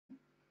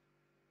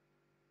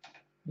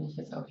Wenn ich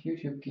jetzt auf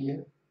YouTube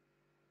gehe,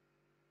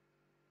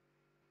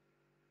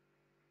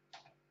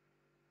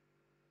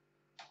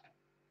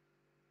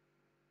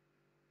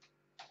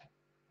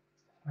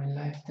 mein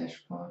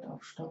Live-Dashboard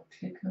auf Stopp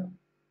klicke.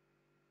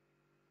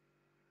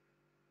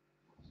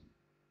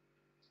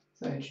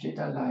 So, jetzt steht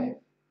da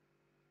live.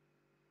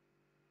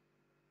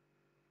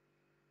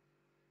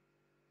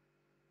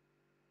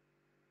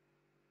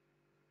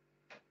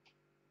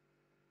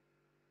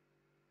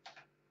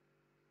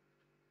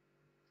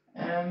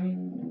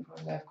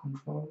 Live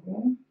Control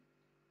Room.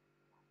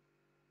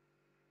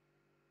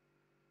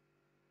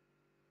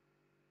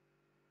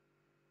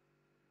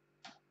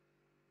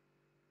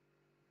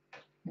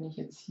 Wenn ich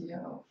jetzt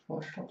hier auf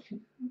Vorschau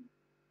klicke,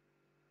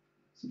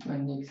 sieht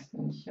man nichts.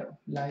 Wenn ich hier auf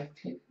Live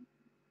klicke,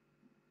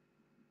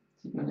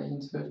 sieht man, dass ich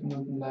in 12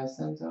 Minuten live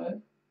sein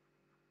soll.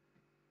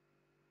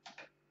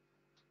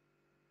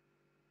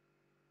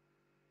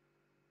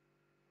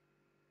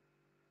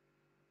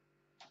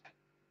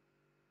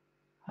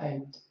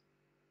 Halt.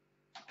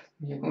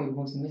 Hier irgendwie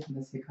funktioniert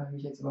das hier. Kann ich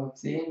mich jetzt überhaupt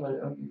sehen, weil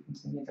irgendwie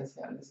funktioniert das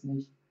hier alles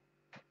nicht.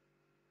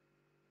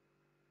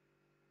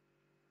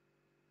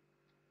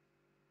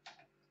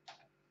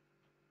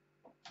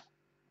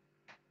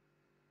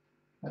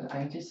 Weil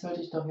eigentlich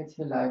sollte ich doch jetzt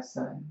hier live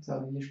sein.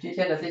 So, hier steht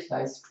ja, dass ich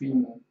live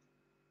streame.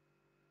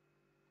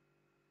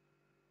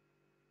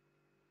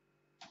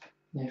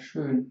 Ja,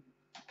 schön.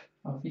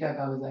 Auf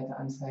Wiedergabeseite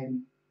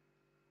anzeigen.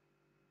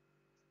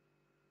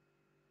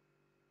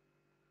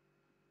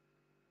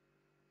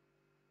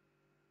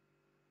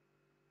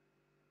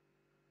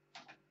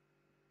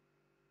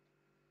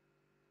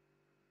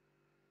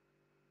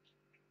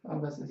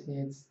 Aber das ist hier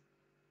jetzt,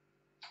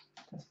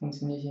 das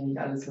funktioniert hier nicht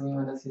alles so, wie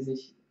man das hier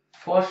sich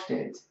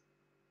vorstellt.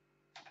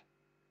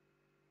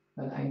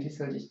 Weil eigentlich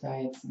sollte ich da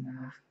jetzt,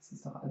 ach, das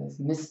ist doch alles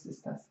Mist,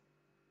 ist das.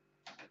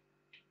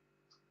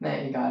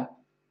 Naja, egal.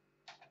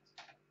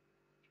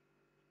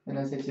 Wenn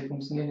das jetzt hier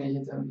funktioniert, wenn ich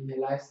jetzt irgendwie hier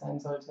live sein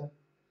sollte,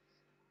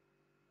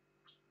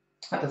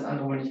 hat das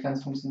andere wohl nicht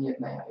ganz funktioniert.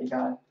 Naja,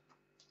 egal.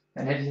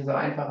 Dann hätte ich es auch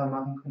einfacher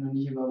machen können und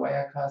nicht über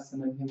Wirecast,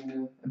 sondern hier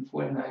meine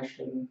empfohlene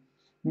Einstellung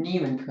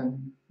nehmen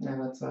können. Na,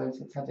 was soll's,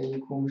 jetzt hat er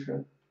hier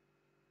komische.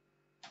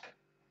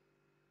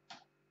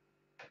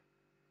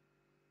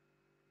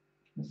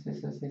 Was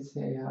ist das jetzt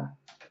hier? Ja.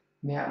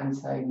 Mehr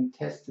Anzeigen,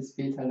 Test des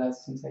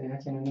Beta-Leistungs. Der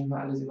hat ja noch nicht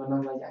mal alles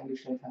übernommen, was ich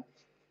eingestellt habe.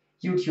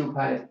 YouTube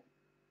halt.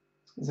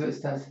 So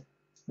ist das,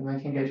 wenn man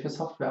kein Geld für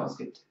Software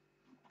ausgibt.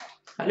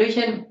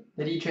 Hallöchen,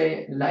 der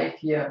DJ live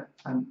hier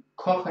am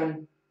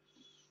Kochen.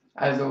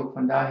 Also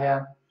von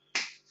daher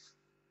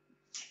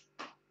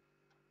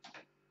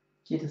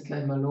geht es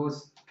gleich mal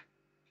los.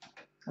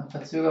 Ach,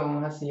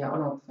 Verzögerung hast du ja auch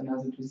noch drin,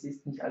 also du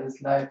siehst nicht alles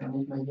live, noch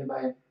nicht mal hier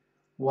bei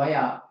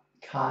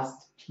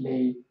Wirecast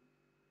Play.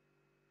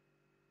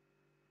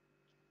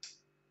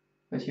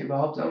 Wird hier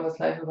überhaupt irgendwas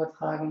live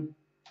übertragen?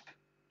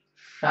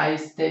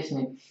 Scheiß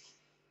Technik.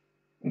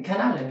 Ein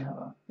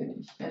Kanalinhaber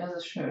bin ich. Ja, das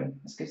ist schön.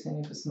 Was gibt's denn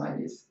hier für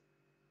Smileys?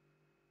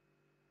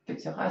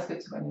 Gibt's ja auch, es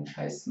gibt sogar einen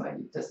scheiß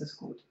Smiley. Das ist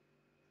gut.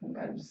 So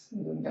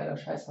ein geiler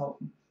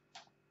Scheißhaufen.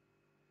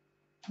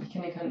 Ich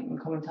kann hier einen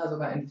Kommentar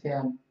sogar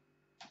entfernen.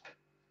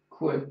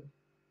 Cool.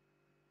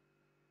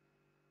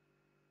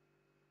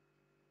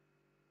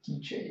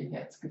 DJ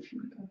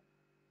Herzgefühle.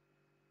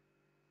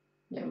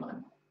 Ja,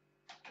 Mann.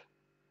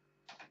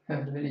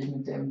 Was will ich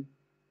mit dem?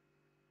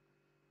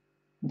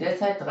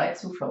 Derzeit 3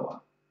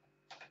 Zuschauer.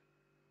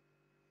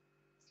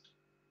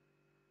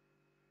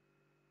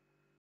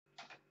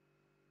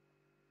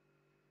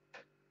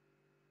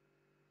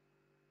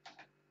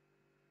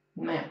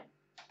 Naja.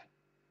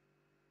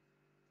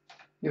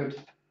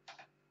 Gut.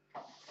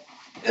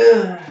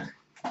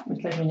 Ich muss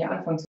gleich mal hier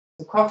anfangen zu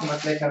kochen,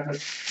 was lecker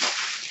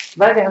ist.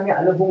 Weil wir haben ja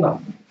alle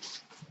Hunger.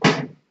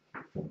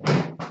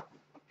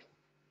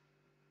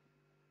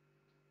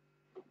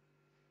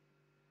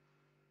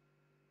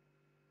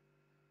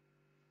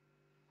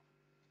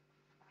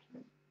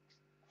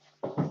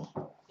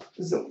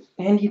 So,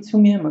 Handy zu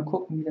mir, mal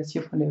gucken, wie das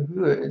hier von der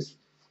Höhe ist.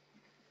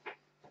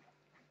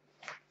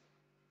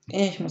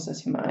 Ich muss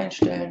das hier mal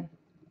einstellen.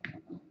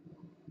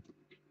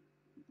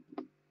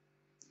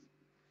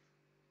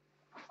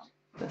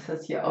 Das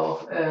ist hier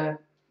auch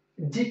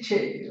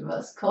DJ,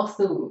 was kochst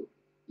du?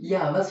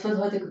 Ja, was wird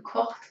heute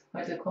gekocht?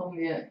 Heute kochen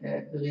wir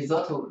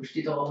Risotto,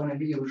 steht doch auch in der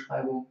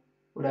Videobeschreibung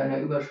oder in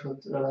der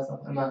Überschrift oder was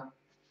auch immer.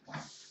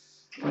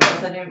 Und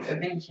außerdem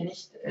bin ich hier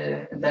nicht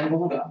dein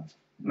Bruder,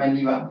 mein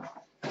Lieber.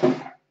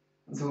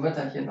 So wird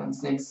das hier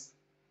sonst nichts.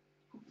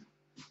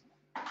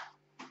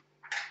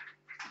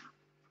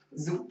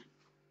 So.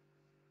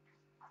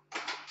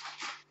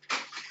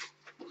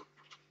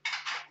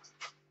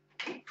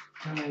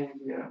 Haben wir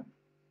hier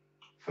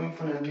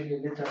 500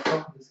 Milliliter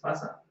kochendes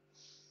Wasser.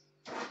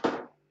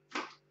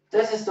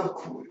 Das ist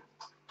doch cool.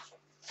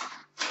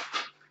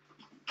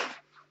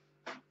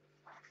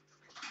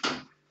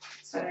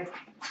 Zack.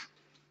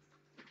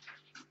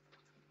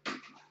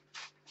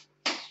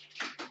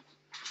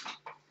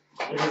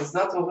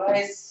 Risotto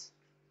Reis.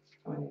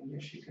 Was haben wir denn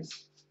hier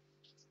Schickes?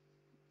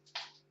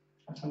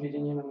 Was haben wir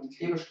denn hier noch mit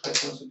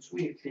Klebestreifen so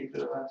zugeklebt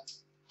oder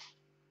was?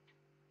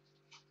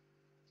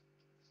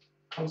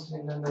 Kommst du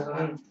denn dann da so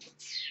an?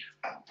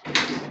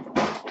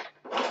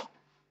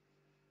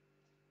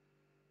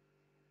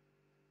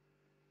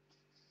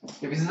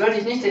 Ja, wieso sollte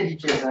ich nicht der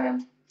DJ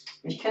sein?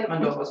 Mich kennt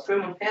man doch aus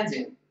Film und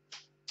Fernsehen.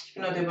 Ich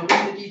bin doch der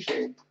berühmte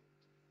DJ.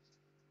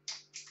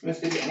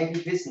 Müsstet ihr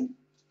eigentlich wissen.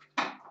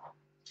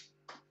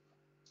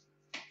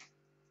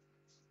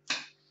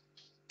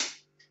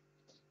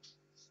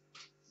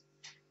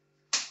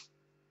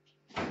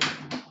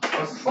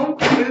 Aus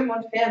Funk, Film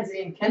und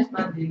Fernsehen kennt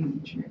man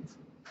den DJ.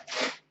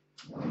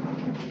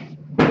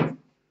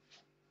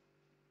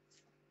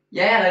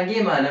 Ja, dann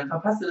geh mal, dann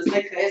verpasst du das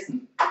leckere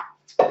Essen.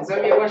 Das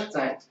soll mir wurscht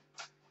sein.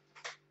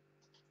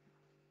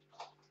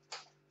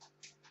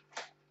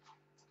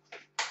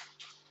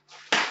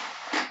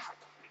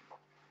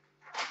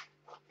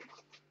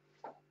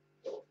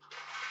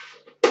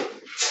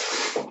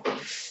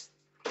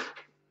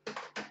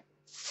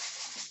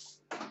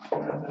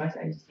 Da reicht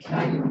eigentlich die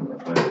kleine.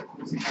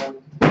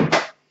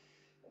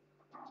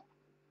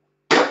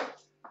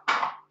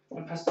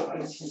 Dann passt doch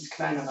alles hier ins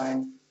Kleine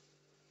rein.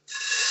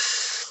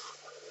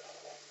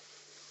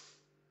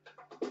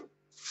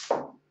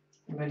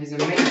 Immer diese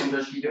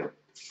Mengenunterschiede.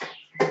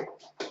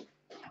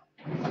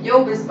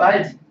 Jo, bis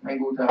bald, mein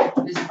Guter.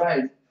 Bis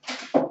bald.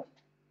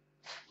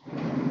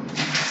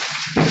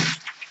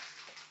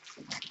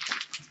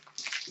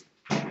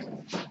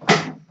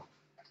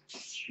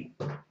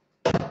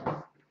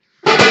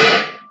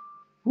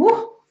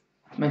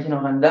 Manche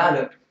noch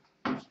Randale.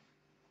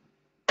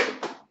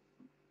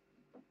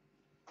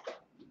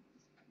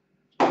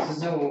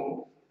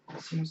 So,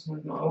 das hier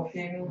müssen wir mal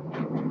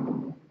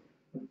aufheben.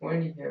 Was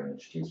wollen die hier?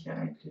 Was steht hier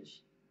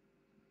eigentlich?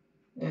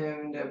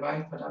 Der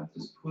Wein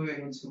verdampftes Brühe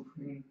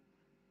hinzufügen.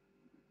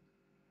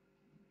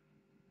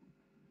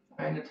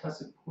 Eine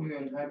Tasse Brühe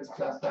und ein halbes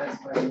Glas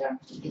Weißwein. Ja.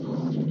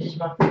 Ich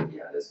mache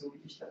hier alles so,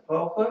 wie ich das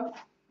brauche.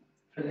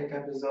 Für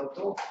lecker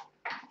Risotto.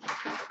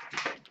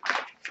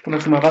 Können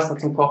wir schon mal Wasser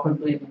zum Kochen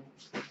bringen.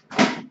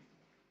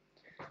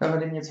 Haben wir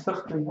denn jetzt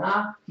Viertel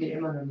nach? Nee,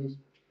 immer noch nicht.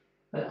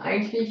 Weil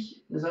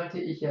eigentlich sollte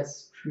ich ja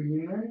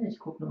streamen. Ich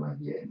gucke nochmal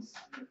hier ins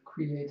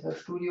Creator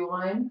Studio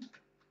rein.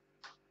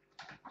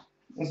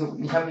 Also,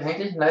 ich habe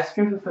eigentlich einen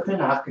Livestream für Viertel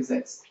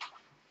nachgesetzt.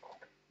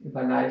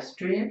 Über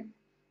Livestream.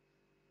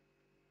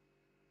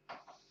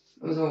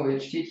 So,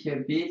 jetzt steht hier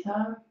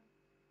Beta.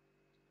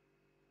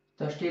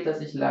 Da steht, dass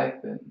ich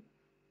live bin.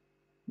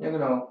 Ja,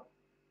 genau.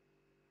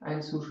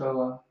 Ein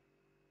Zuschauer.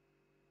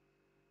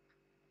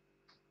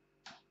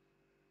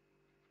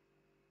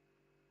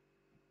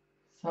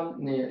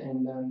 Thumbnail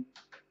ändern.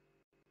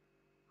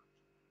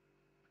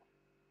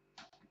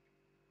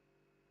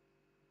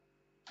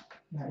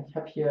 Ja, ich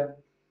habe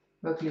hier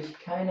wirklich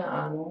keine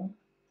Ahnung,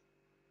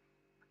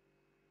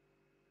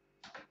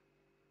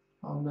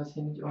 warum das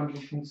hier nicht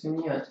ordentlich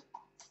funktioniert.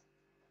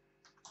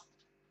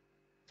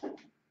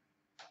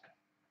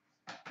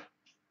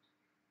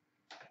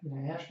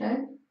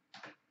 Wiederherstellen.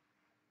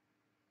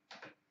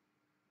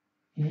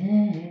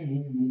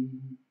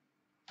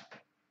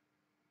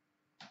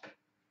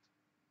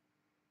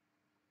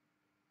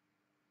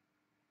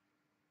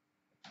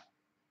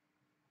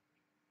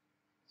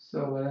 So,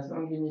 weil das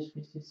irgendwie nicht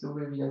richtig so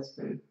will, wie das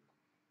will.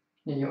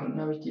 Hier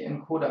unten habe ich die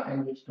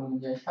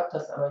Encoder-Einrichtungen. Ja, ich habe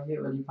das aber hier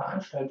über die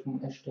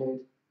Veranstaltung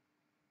erstellt.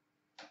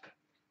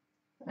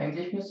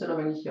 Eigentlich müsste doch,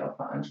 wenn ich hier auf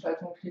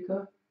Veranstaltung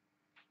klicke,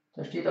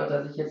 da steht auch,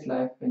 dass ich jetzt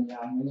live bin.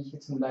 Ja, und wenn ich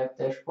jetzt zum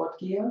Live-Dashboard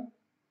gehe,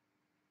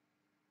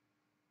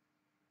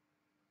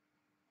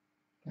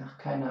 ach,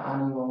 keine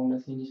Ahnung, warum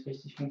das hier nicht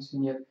richtig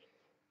funktioniert.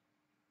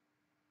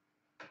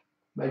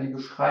 Weil die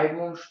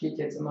Beschreibung steht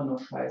jetzt immer noch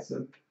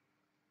scheiße.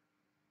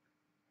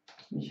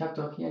 Ich habe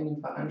doch hier in den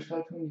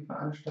Veranstaltungen, die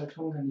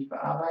Veranstaltung kann ich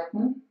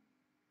bearbeiten.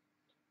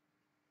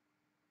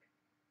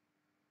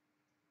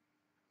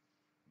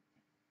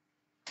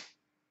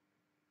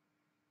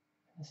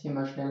 Wenn es hier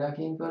mal schneller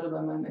gehen würde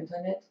bei meinem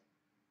Internet.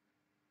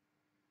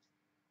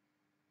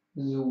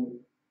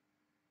 So.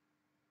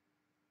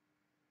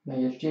 Ja,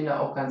 jetzt stehen da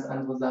auch ganz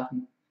andere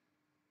Sachen.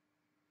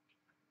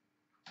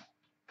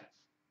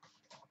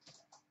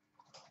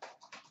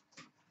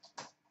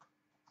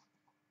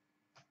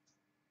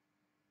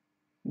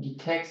 Die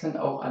Tags sind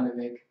auch alle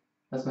weg,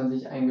 was man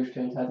sich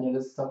eingestellt hat. Ja,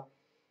 das ist doch.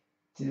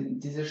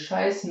 Diese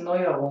scheiß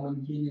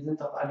Neuerungen hier, die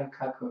sind doch alle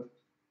kacke.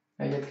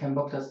 Ich habe jetzt keinen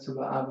Bock, das zu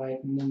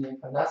bearbeiten. Nee,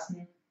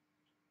 verlassen.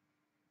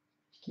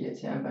 Ich gehe jetzt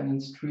hier einfach in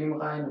den Stream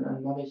rein und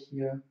dann mache ich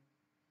hier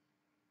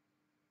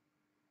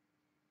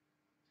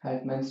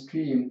halt meinen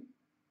Stream.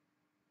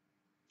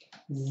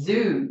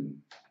 So.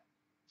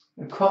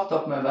 Koch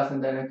doch mal was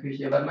in deiner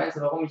Küche. Was meinst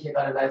du, warum ich hier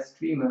gerade live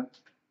streame?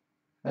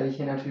 Weil ich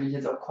hier natürlich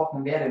jetzt auch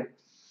kochen werde.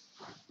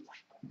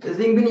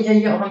 Deswegen bin ich ja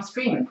hier auch am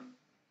Streamen.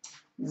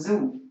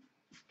 So.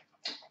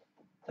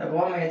 Da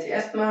brauchen wir jetzt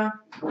erstmal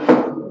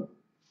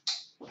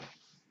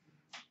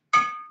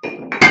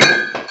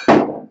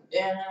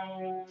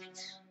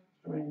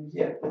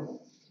hier.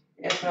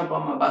 Erstmal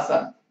brauchen wir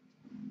Wasser.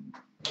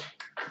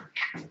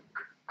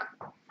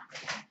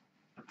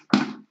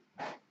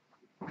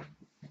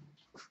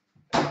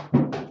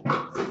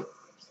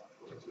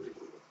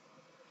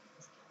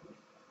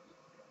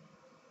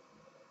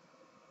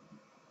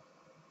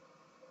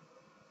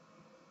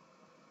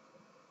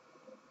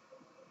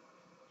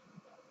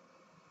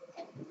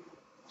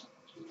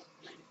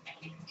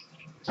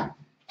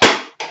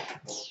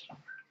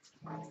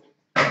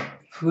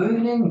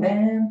 Frühling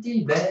wärmt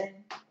die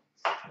Welt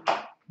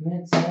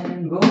mit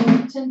seinen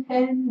bunten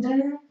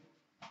Händen.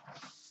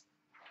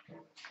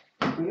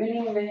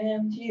 Frühling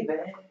wärmt die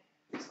Welt,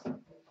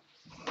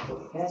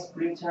 es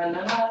blüht an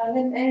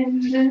allen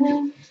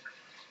Enden.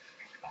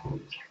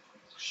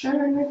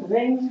 Schön mit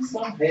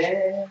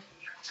ringsumher,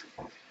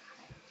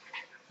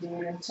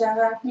 jeden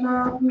Tag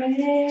noch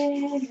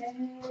mehr.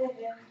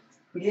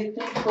 Gib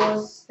den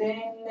Kuss,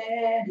 den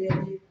er dir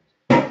gibt,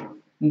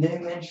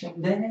 den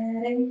Menschen, der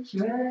dich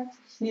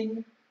wirklich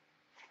liebt.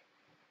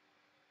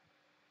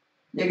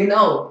 Ja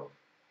genau,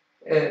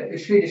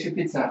 schwedische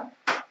Pizza.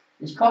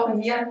 Ich koche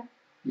hier,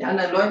 die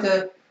anderen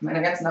Leute,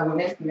 meine ganzen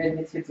Abonnenten werden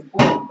jetzt hier zu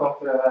Polen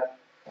gekocht oder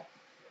was?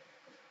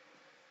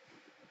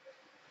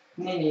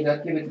 Nee,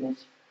 das gibt es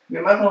nicht.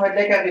 Wir machen heute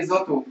lecker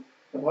Risotto.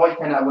 Da brauche ich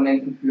keine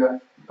Abonnenten für.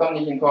 Die kommen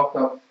nicht in den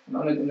Kochtopf und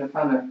auch nicht in eine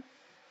Pfanne.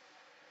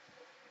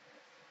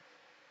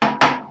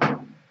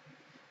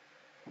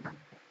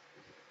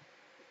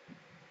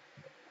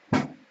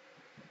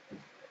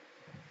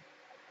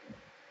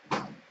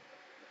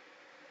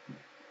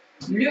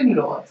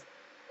 Lügenlord.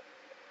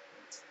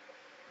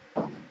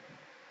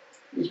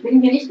 Ich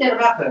bin hier nicht der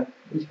Drache.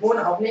 Ich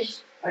wohne auch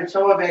nicht als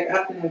Schauerberg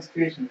 8 in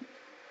Kirchen.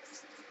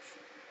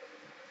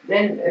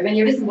 Denn wenn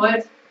ihr wissen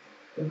wollt,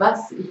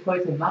 was ich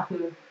heute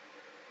mache,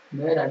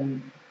 ne,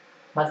 dann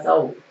passt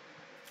auf.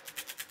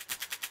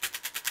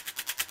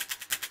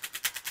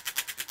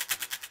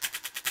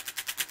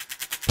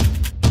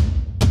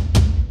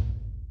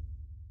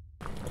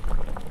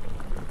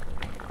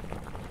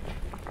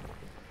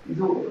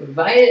 So,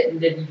 weil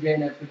der DJ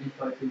natürlich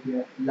heute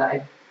hier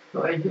live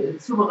für euch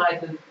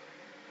zubereitet.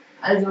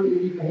 Also, ihr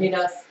lieben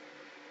Haters,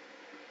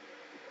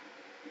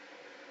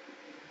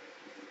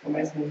 am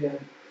besten hier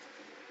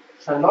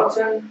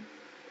Schalotten,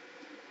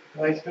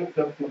 3 Stück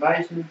dürften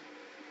reichen.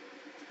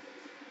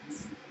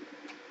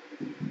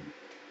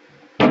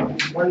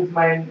 Und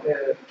mein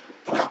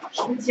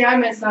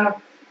Spezialmesser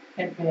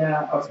kennt ihr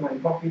ja aus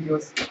meinen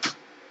Kochvideos.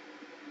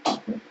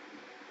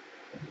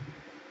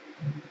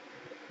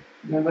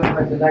 Und dann wird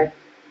heute live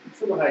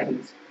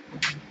zubereitet.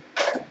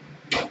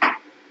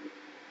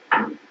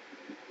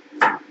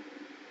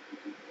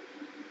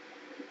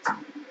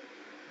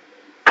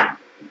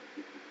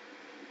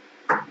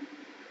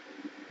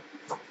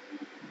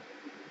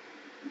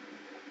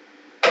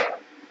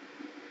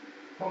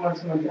 Kommen wir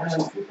schon mal die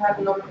anderen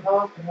Zutaten noch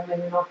raus. Dann haben wir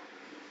hier noch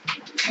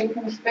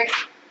Schinkenspeck,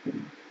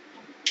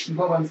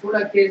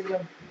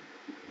 Gorgonzola-Käse,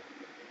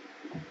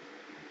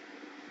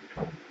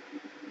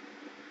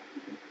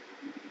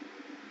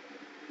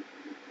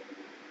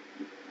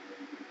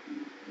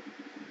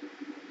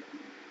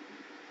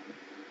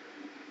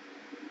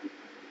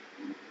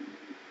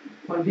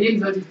 von wem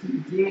sollte ich die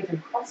Idee mit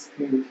dem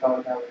Kostcreme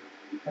geklaut haben?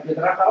 Hat der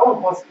Drache auch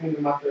einen Kostcreme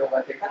gemacht oder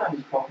was? Der kann doch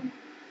nicht kochen.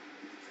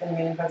 Das kann ich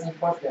mir jedenfalls nicht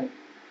vorstellen.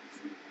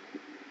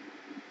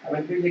 Aber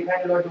ich will hier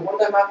keine Leute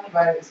runtermachen,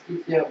 weil es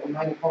geht hier um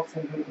meine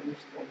Kochsendung und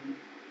nicht um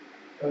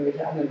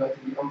irgendwelche anderen Leute,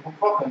 die irgendwo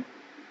kochen.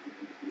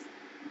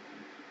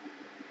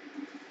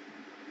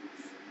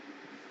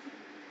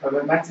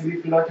 Aber meinst du, wie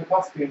viele Leute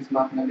Kochstreams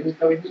machen? Da bin ich,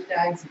 glaube ich, nicht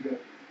der Einzige.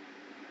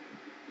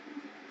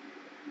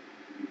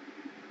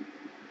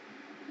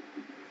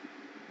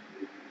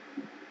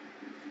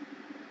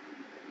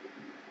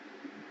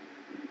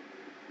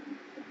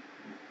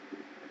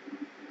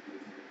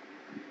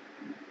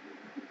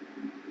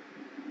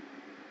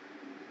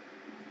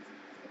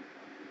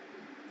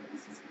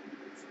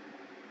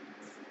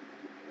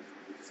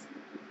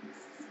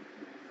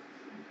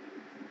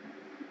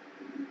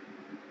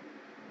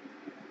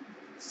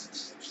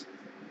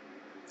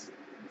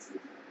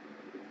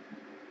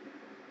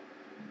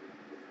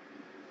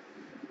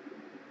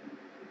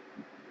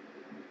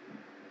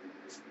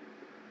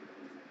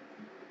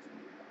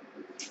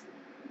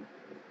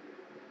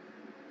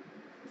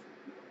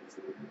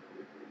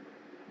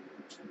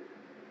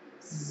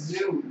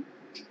 So.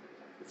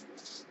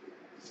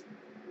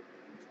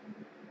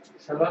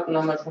 Schalotten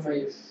haben wir schon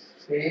mal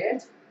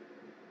geschält.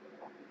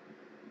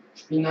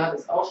 Spinat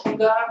ist auch schon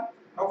da,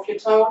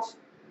 aufgetaut.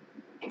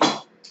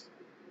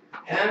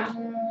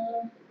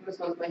 Müssen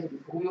wir uns mal hier die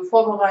Brühe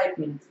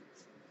vorbereiten.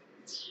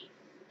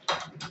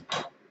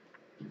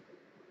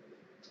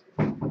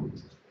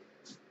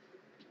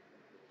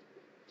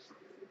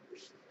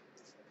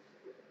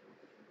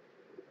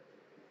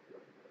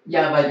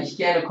 Ja, weil ich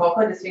gerne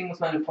koche, deswegen muss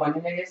meine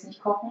Freundin ja jetzt nicht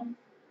kochen.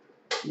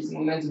 Die ist im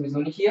Moment sowieso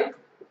nicht hier.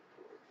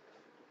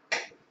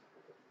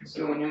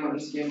 So, nehmen wir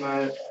uns hier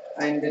mal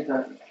 1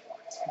 Liter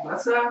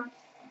Wasser.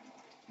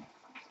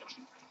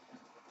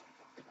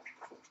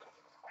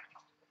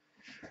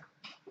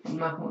 Und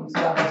machen uns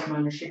daraus mal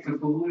eine schicke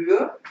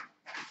Brühe.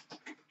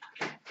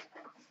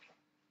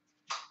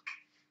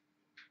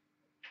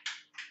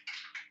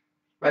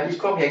 Weil ich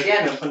koche ja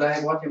gerne, von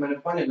daher braucht ihr meine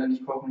Freundin dann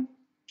nicht kochen.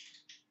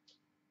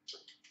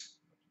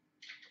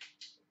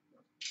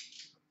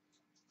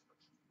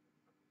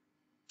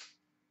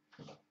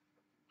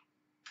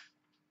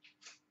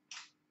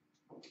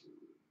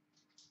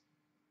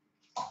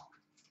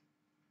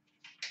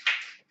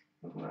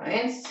 Nummer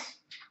 1.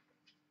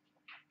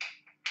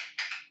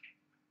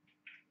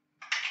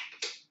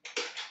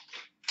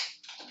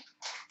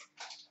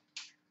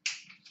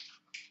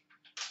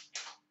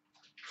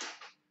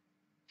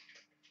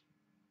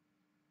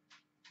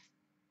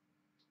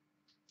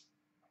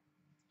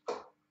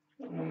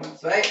 Nummer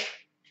 2.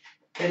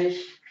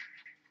 Fertig.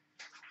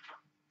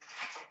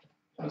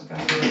 Das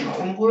Ganze mal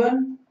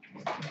umrühren.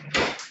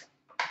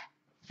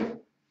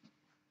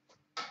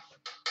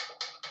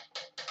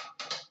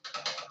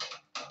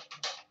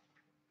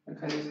 Dann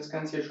kann ich das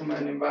Ganze hier schon mal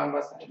in dem warmen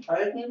Wasser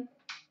enthalten.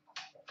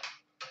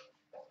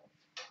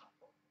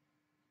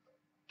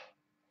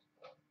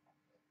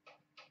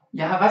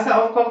 Ja,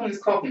 Wasser aufkochen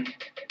ist Kochen.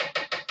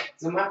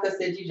 So macht das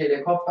der DJ.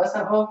 Der kocht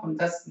Wasser auf und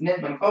das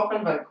nennt man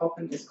Kochen, weil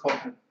Kochen ist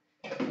Kochen.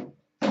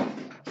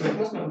 So, ich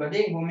muss mal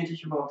überlegen, womit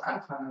ich überhaupt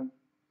anfange.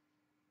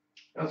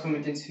 Also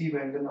mit den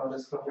Zwiebeln, genau,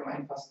 das ist glaube ich am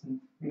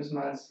einfachsten. Die müssen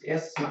wir als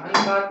erstes mal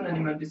anbraten, dann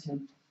nehmen wir ein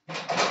bisschen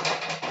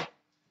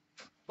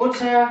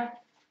Butter.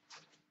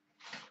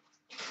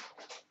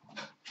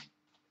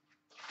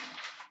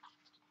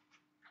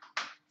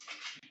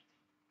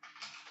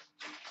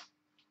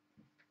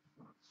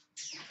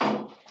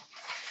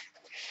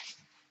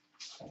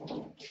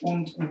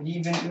 Und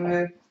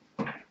Olivenöl.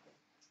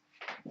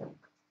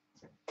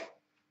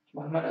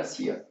 Machen wir das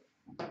hier.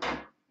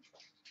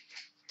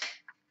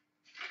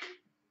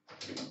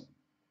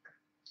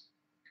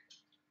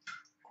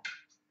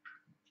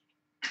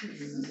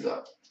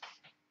 So.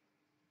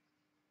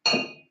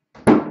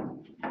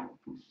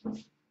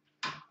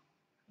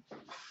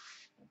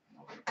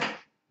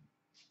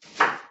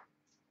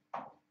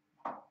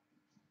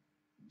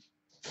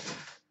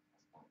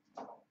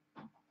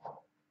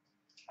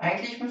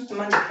 Eigentlich müsste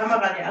man die Kamera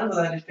an die andere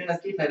Seite stellen,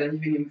 das geht leider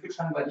nicht wegen dem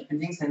Kühlschrank, weil ich bin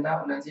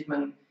Linkshänder und dann sieht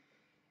man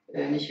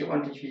nicht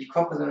ordentlich, wie ich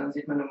koche, sondern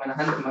sieht man nur meine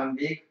Hand immer im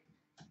Weg.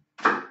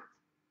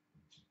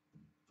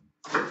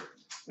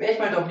 Wäre ich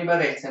mal doch lieber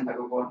Rechtshänder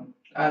geworden.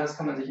 Ah, das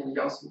kann man sich ja nicht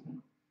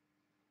aussuchen.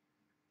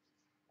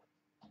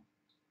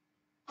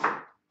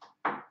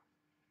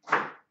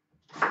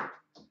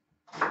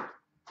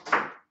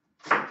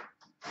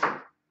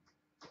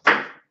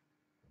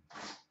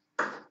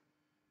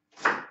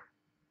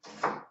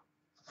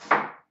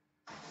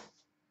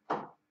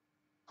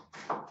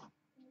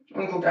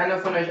 Und guckt einer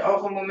von euch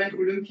auch im Moment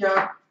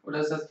Olympia?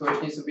 Oder ist das für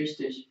euch nicht so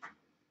wichtig?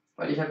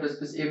 Weil ich habe das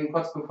bis eben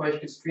kurz bevor ich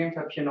gestreamt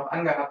habe hier noch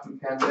angehabt im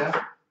Fernseher.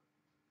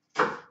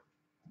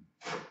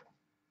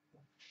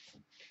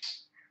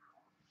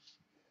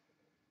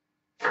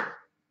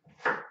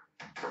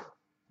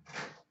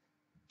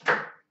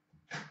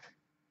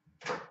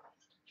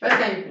 Ich weiß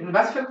gar nicht, in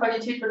was für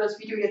Qualität wird das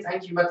Video jetzt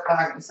eigentlich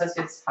übertragen? Ist das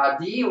jetzt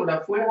HD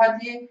oder Full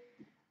HD?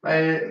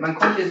 Weil man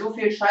konnte hier so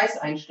viel Scheiß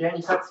einstellen.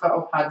 Ich habe zwar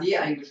auf HD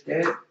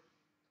eingestellt,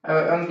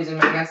 aber irgendwie sind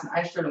meine ganzen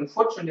Einstellungen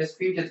futsch und der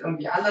streamt jetzt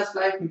irgendwie anders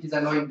live mit dieser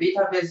neuen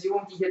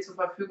Beta-Version, die hier zur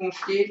Verfügung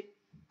steht.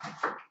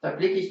 Da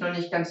blicke ich noch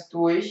nicht ganz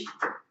durch.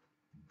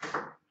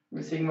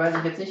 Deswegen weiß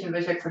ich jetzt nicht, in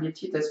welcher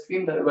Qualität der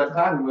Stream da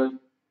übertragen wird.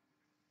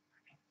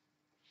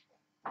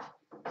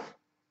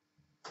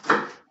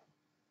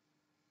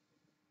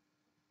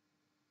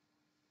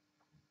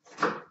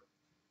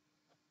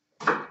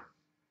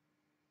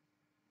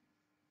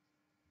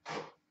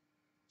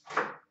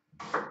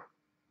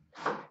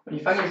 Und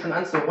ich fange hier schon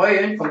an zu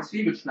heulen vom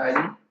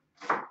Zwiebelschneiden.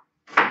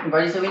 Und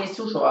weil ich so wenig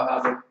Zuschauer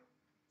habe.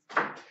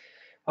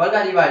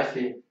 Holger die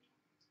Waldfee.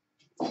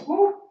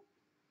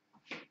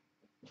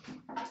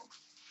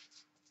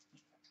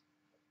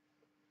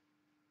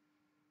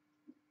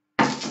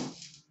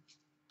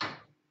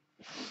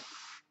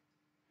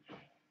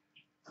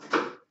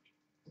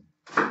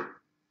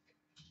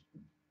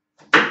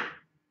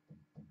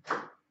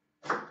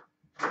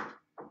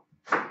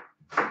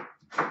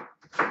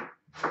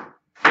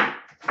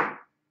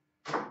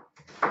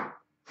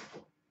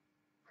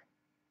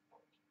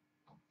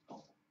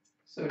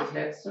 So, das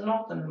letzte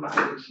noch, dann haben wir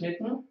alle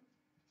geschnitten.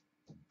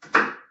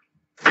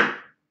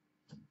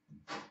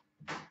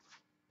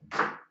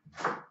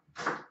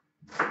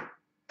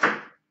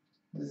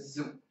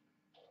 So.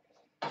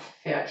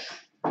 Fertig.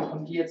 Dann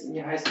kommen die jetzt in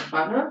die heiße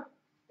Pfanne.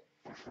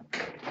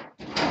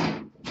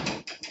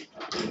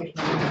 Ich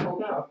möchte mal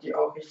gucken, ob die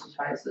auch richtig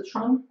heiß ist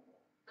schon.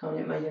 Kann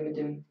man immer hier mit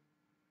dem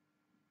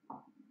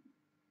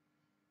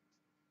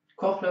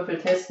Kochlöffel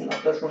testen,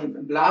 ob da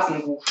schon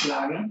Blasen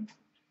hochschlagen.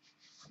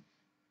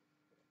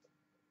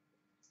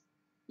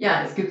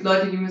 Ja, es gibt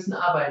Leute, die müssen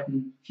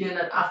arbeiten.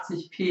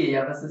 480p,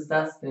 ja, was ist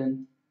das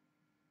denn?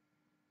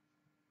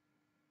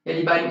 Ja,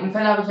 die beiden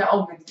Unfälle habe ich ja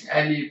auch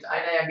erlebt.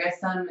 Einer ja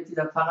gestern mit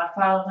dieser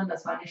Fahrradfahrerin,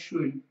 das war nicht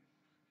schön.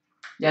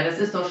 Ja, das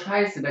ist doch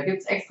scheiße. Da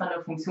gibt es extra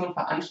eine Funktion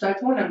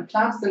Veranstaltung. Dann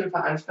planst du eine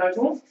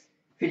Veranstaltung.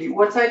 Für die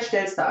Uhrzeit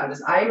stellst du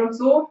alles ein und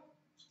so.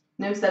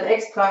 Nimmst dann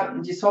extra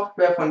die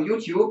Software von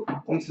YouTube,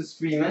 um zu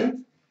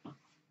streamen.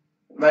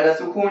 Weil das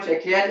so komisch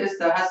erklärt ist,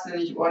 da hast du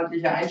nicht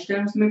ordentliche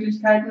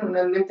Einstellungsmöglichkeiten und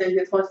dann nimmt er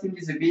hier trotzdem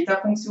diese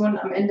Beta-Funktion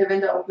am Ende,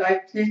 wenn du auf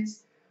Live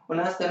klickst und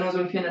hast dann nur so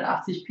einen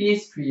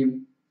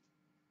 480p-Stream.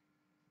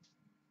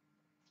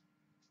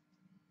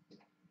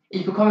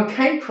 Ich bekomme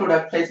kein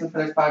Product Placement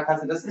von der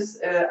Sparkasse. Das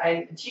ist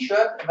ein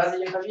T-Shirt, was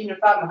ich in verschiedenen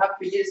Farben habe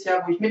für jedes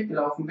Jahr, wo ich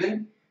mitgelaufen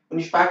bin. Und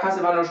die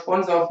Sparkasse war nur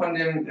Sponsor von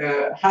dem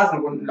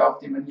Hasenrundenlauf,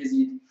 den man hier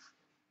sieht.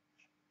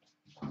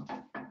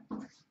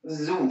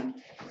 So.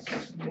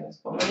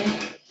 Das brauchen wir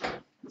nicht.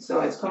 So,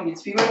 jetzt kommen die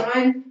Zwiebeln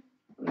rein.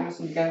 Und wir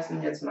müssen die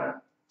ganzen jetzt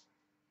mal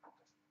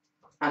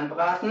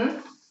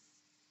Anbraten.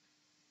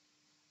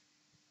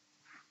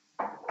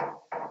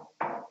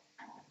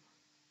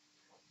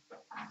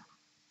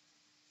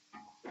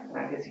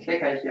 Jetzt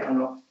kleckere ich hier auch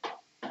noch.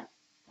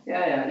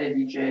 Ja, ja, der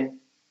DJ.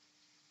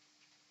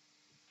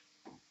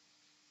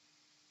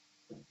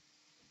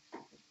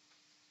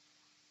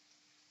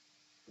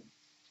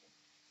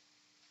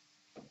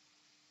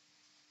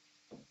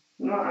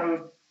 Nur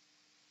am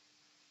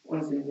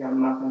Unsichern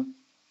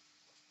machen.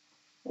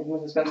 Ich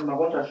muss das Ganze mal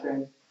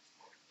runterstellen.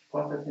 Ich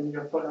brauche das hier nicht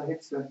auf voller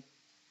Hitze.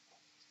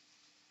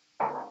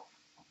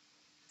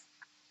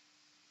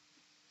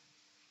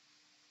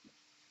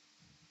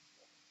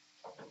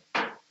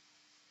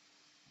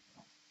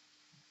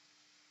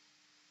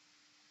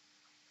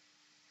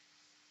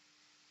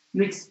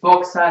 Nix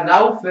Boxer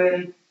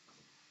laufen.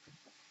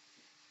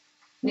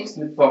 Nichts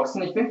mit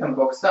Boxen, ich bin kein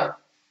Boxer.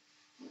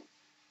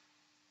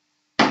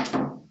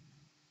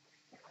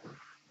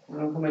 Und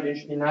dann können wir den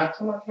Spinat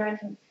schon mal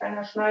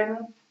kleiner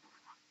schneiden.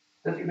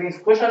 Das ist übrigens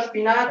frischer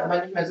Spinat,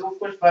 aber nicht mehr so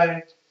frisch,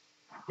 weil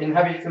den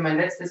habe ich für mein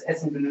letztes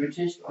Essen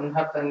benötigt und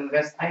habe dann den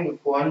Rest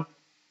eingefroren.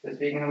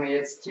 Deswegen haben wir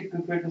jetzt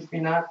tiefgekühlten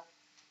Spinat,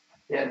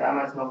 der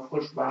damals noch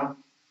frisch war.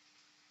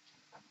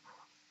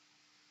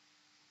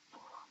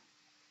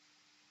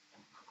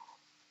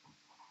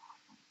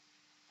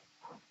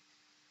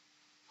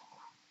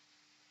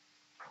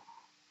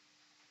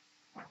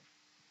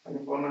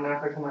 Den wollen wir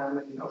nachher schon mal,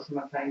 damit den auch schon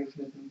mal klein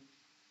geschnitten.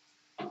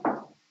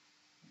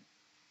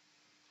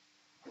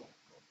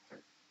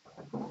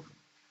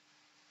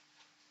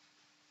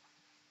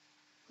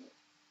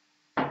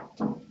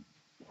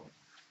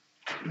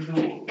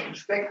 So,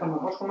 Speck kann man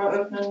auch schon mal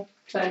öffnen,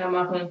 kleiner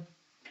machen.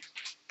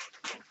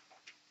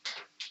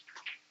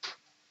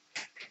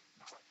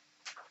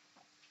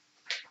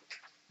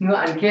 Nur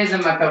an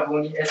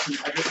Käsemakaroni essen.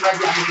 Also immer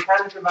die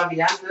amerikanische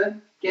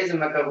Variante,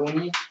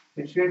 Käsemakaroni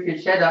mit schön viel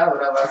Cheddar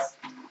oder was.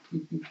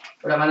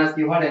 Oder waren das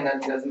die Holländer,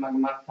 die das immer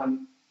gemacht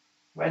haben?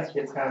 Weiß ich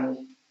jetzt gar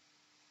nicht.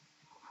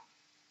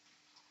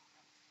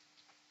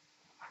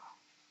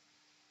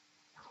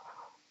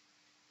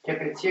 Ich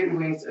habe jetzt hier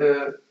übrigens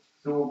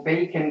so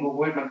Bacon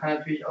geholt. Man kann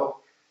natürlich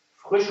auch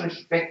frischen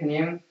Speck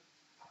nehmen.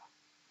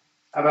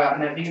 Aber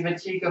an der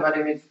Rewe-Theke war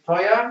der mir zu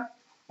teuer.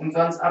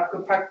 Umsonst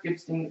abgepackt gibt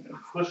es den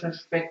frischen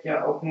Speck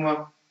ja auch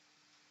nur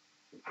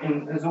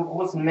in so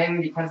großen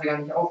Mengen, die kannst du gar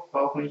nicht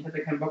aufbrauchen. Ich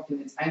hatte keinen Bock, den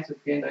jetzt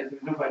einzufrieren, da ich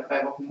sowieso bald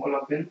 3 Wochen im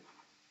Urlaub bin.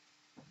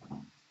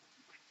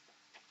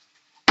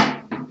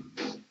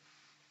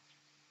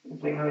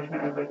 Deswegen habe ich mir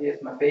einfach hier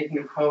jetzt mal Bacon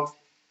gekauft.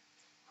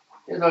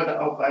 Der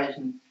sollte auch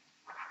reichen.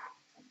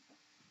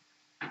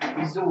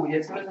 So,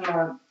 jetzt müssen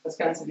wir das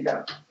Ganze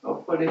wieder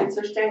auf volle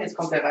Hitze stellen. Jetzt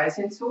kommt der Reis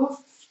hinzu.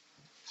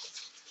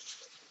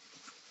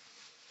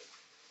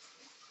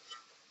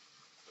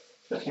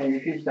 Ich weiß nicht, wie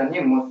viel ich da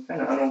nehmen muss.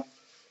 Keine Ahnung.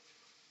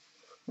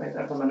 Ich mache jetzt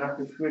einfach mal nach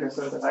Gefühl, das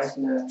sollte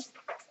reichen.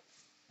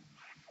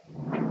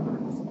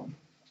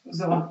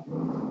 So.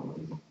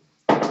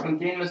 Und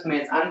den müssen wir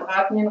jetzt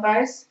anbraten, den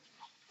Reis.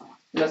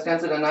 Und das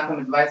Ganze dann nachher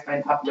mit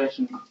Weißwein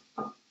ablöschen.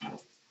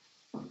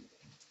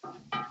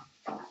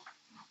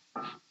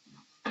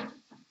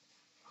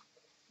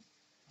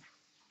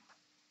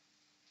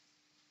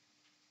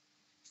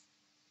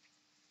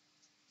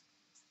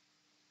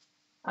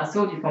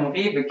 Achso, die vom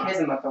Rewe,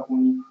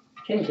 Käsemakaroni.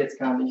 Kenne ich jetzt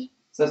gar nicht.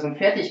 Ist das so ein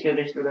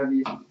Fertiggericht oder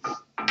wie?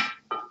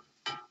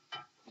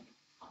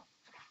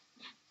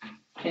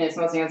 Ich kenne jetzt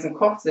noch die ganzen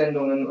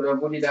Kochsendungen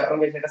oder wo die da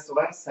irgendwelche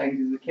Restaurants zeigen,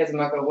 diese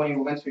Käsemakaroni,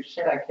 wo ganz viel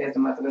Cheddar-Käse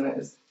mal drin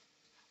ist.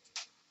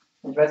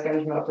 Ich weiß gar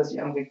nicht mehr, ob das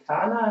die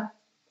Amerikaner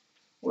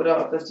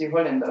oder ob das die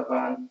Holländer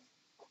waren.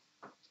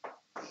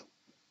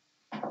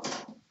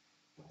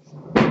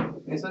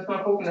 Jetzt müssen wir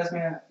mal gucken, dass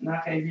wir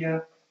nachher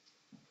hier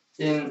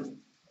den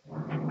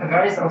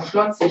Reis auch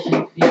schlotzig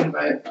hinkriegen,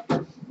 weil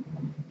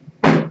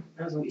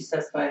so ist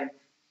das bei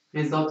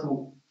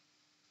Risotto.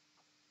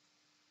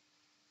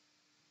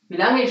 Wie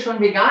lange ich schon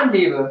vegan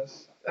lebe?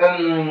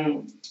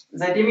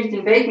 Seitdem ich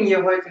den Bacon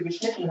hier heute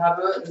geschnitten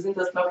habe, sind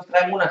das glaube ich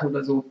 3 Monate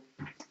oder so.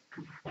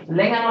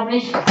 Länger noch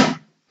nicht.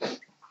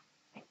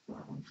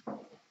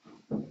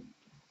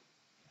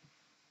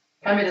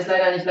 Kann mir das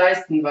leider nicht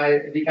leisten,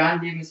 weil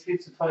vegan leben ist viel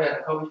zu teuer.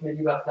 Da kaufe ich mir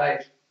lieber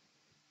Fleisch.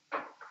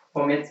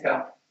 Vom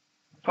Metzger.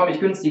 Komme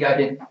ich günstiger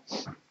hin.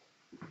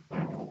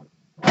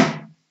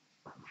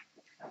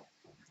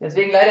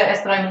 Deswegen leider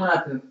erst 3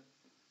 Monate.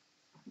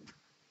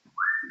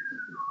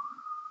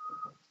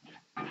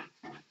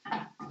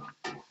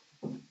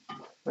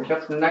 Ich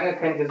habe schon lange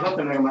kein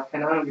Risotto mehr gemacht.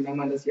 Keine Ahnung, wie lange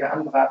man das hier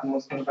anbraten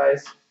muss, den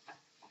Reis.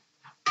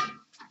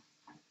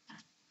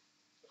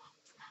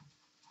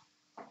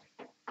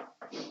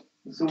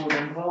 So,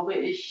 dann brauche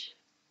ich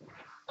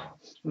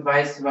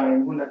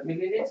Weißwein, 100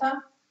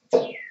 Milliliter.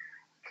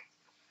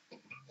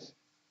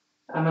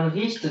 Aber man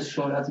riecht es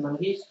schon, also man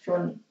riecht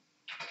schon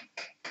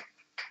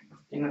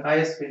den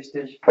Reis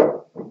richtig.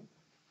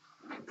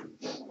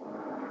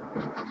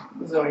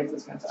 So, jetzt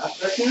das Ganze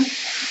ablöschen.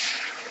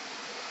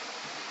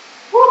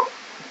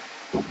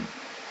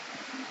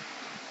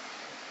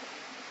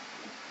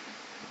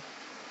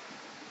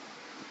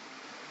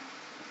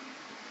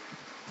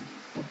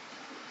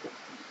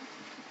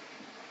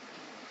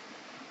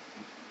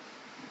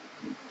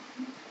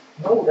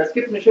 Oh, das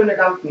gibt eine schöne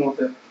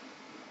Dampfnote.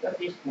 Das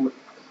riecht gut.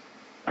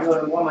 Also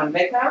dann brauchen wir einen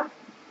Wecker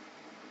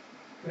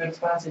für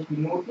 20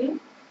 Minuten.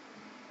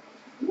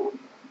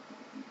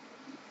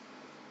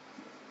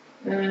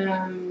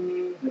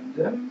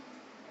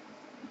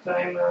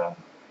 Timer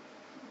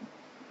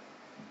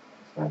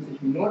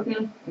 20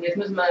 Minuten. Und jetzt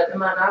müssen wir halt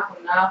immer nach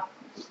und nach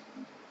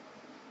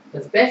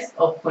das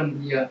Best-of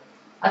von dir.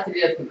 Hast du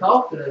dir das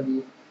gekauft oder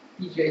wie?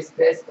 DJs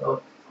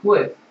Best-of.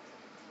 Cool.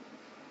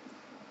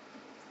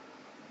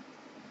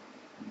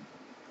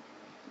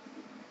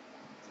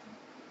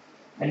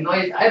 Ein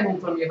neues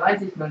Album von mir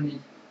weiß ich noch nicht.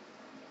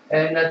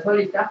 Na toll,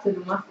 ich dachte,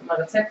 du machst immer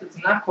Rezepte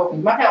zum Nachkochen.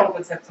 Ich mache ja auch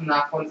Rezepte zum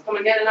Nachkochen. Das kann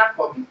man gerne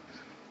nachkochen.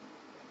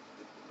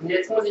 Und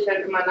jetzt muss ich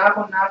halt immer nach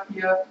und nach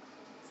hier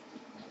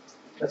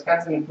das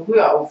Ganze mit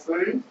Brühe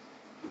auffüllen.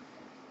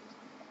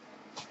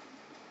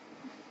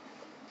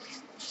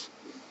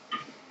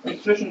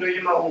 Und zwischendurch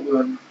immer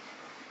umrühren.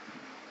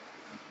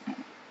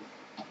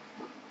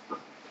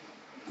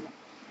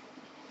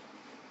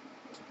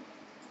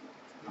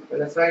 Weil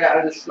das soll ja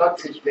alles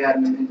schlotzig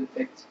werden im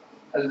Endeffekt.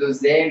 Also so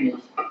sämig.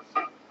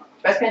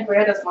 Ich weiß gar nicht,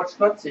 woher das Wort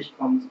schlotzig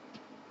kommt.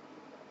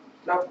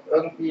 Ich glaube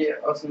irgendwie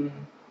aus dem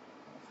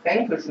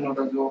Fränkischen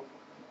oder so.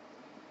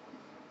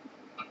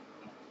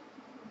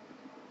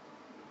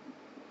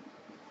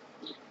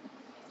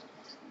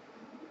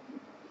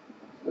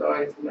 So,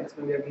 jetzt haben wir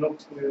erstmal wieder genug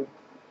Brühe.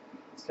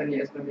 Jetzt kann ich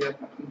erstmal wieder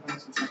anfangen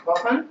zu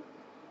kochen.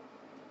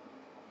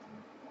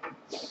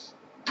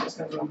 Das kannst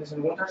du noch ein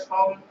bisschen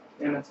runterschrauben.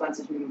 Wir haben ja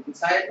 20 Minuten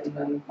Zeit und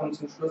dann kommen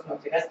zum Schluss noch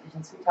die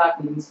restlichen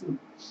Zutaten hinzu.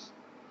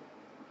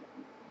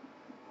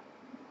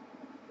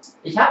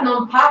 Ich habe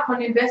noch ein paar von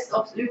den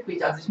Best-ofs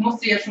übrig. Also ich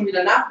musste ja schon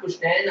wieder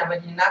nachbestellen, aber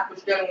die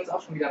Nachbestellung ist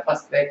auch schon wieder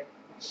fast weg.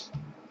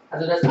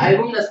 Also das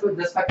Album,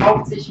 das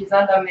verkauft sich wie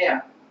Sand am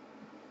Meer.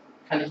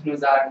 Kann ich nur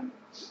sagen.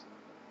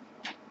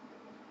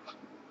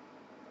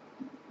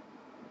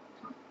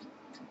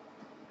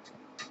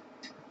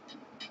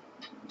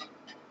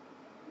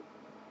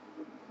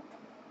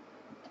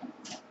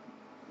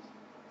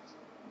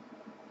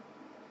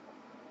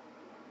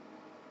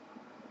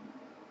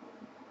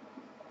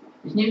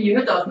 Ich nehme die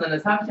Hütte auseinander.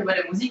 Das habe ich ja bei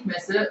der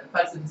Musikmesse,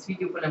 falls du das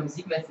Video von der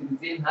Musikmesse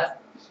gesehen hast,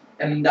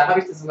 da habe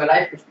ich das sogar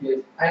live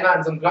gespielt. Einmal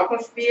an so einem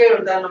Glockenspiel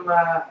und dann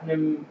nochmal an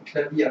einem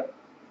Klavier.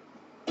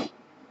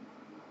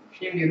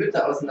 Ich nehme die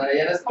Hütte auseinander.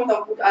 Ja, das kommt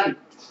auch gut an.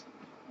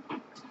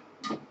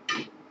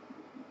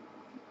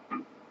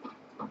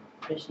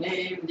 Ich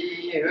nehme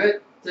die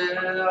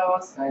Hütte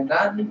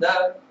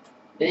auseinander.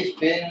 Ich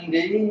bin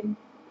die.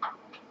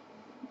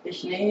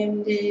 Ich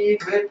nehme die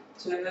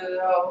Hütte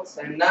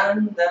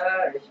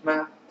auseinander. Ich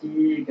mach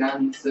die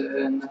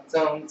ganze Nacht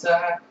zum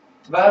Tag.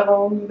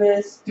 Warum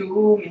bist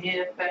du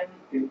mir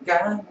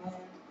fremdgegangen?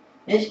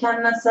 Ich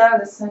kann das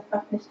alles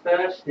einfach nicht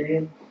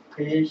verstehen.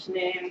 Ich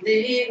nehme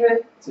die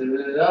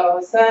Hütte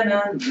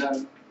auseinander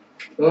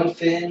und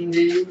finde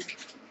die.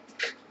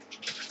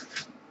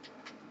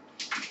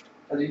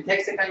 Also die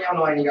Texte kann ich auch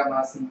noch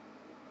einigermaßen.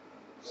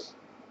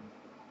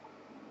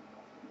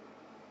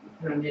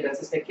 Nee,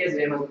 das ist der Käse,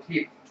 der immer so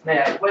klebt.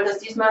 Naja, ich wollte das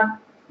diesmal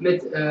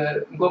mit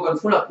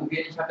Gorgonzola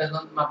probieren. Ich habe ja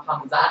sonst immer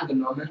Parmesan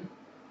genommen.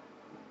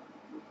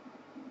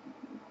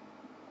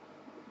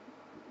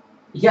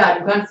 Ja,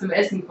 du kannst zum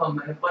Essen kommen.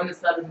 Meine Freunde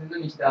ist gerade sowieso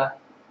nicht da.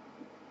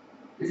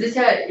 Es ist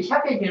ja, ich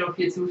habe ja hier nur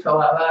 4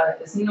 Zuschauer, aber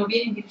es sind nur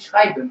wenige, die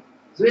schreiben.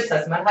 So ist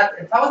das. Man hat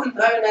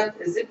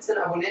 1317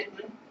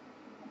 Abonnenten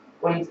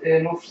und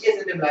nur 4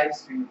 sind im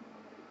Livestream.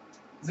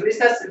 So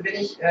ist das, wenn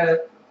ich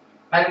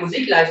meine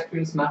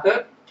Musik-Livestreams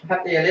mache. Ich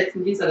habe ja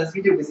letzten Dienstag das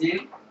Video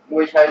gesehen,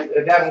 wo ich halt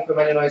Werbung für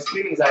meine neue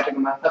Streaming-Seite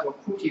gemacht habe auf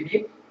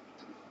QTV.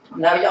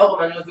 Und da habe ich auch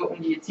immer nur so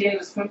um die 10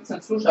 bis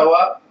 15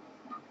 Zuschauer.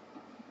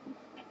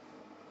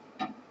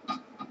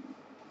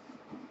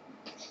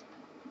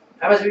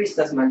 Aber so ist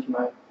das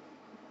manchmal.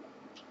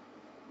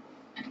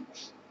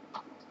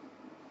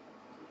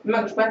 Ich bin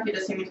mal gespannt, wie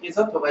das hier mit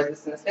Risotto, weil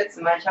das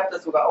letzte Mal, ich habe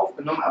das sogar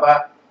aufgenommen,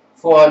 aber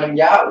vor einem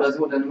Jahr oder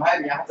so, oder einem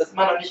halben Jahr, habe das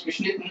immer noch nicht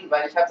geschnitten,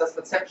 weil ich habe das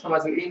Rezept schon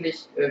mal so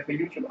ähnlich für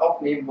YouTube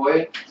aufnehmen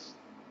wollen.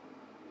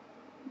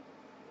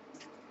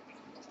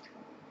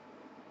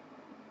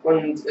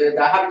 Und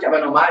da habe ich aber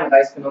normalen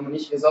Reis genommen,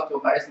 nicht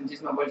Risotto-Reis. Und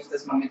diesmal wollte ich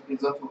das mal mit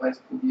Risotto-Reis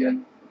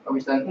probieren, ob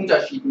ich da einen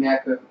Unterschied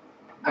merke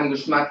am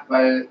Geschmack,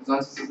 weil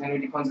sonst ist es ja nur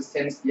die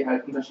Konsistenz, die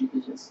halt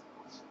unterschiedlich ist.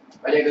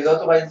 Weil der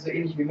Risotto-Reis ist so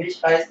ähnlich wie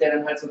Milchreis, der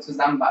dann halt so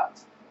zusammenbackt.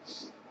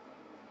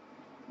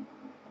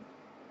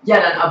 Ja,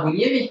 dann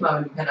abonniere mich mal,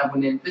 wenn du kein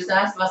Abonnent bist.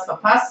 Da hast du was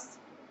verpasst.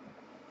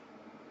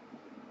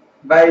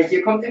 Weil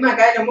hier kommt immer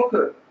geile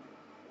Mucke,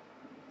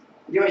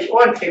 die euch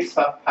Ohrenkrebs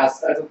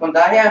verpasst. Also von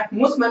daher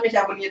muss man mich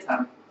abonniert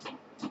haben.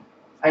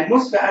 Ein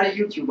Muss für alle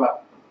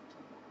YouTuber.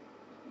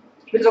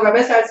 Ich bin sogar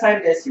besser als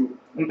Time You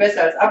und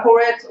besser als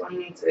ApoRed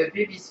und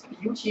Bibis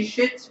Beauty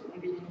Shit und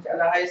wie die nicht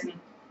alle heißen.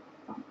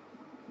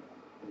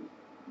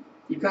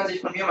 Die können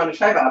sich von mir mal eine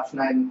Scheibe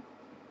abschneiden.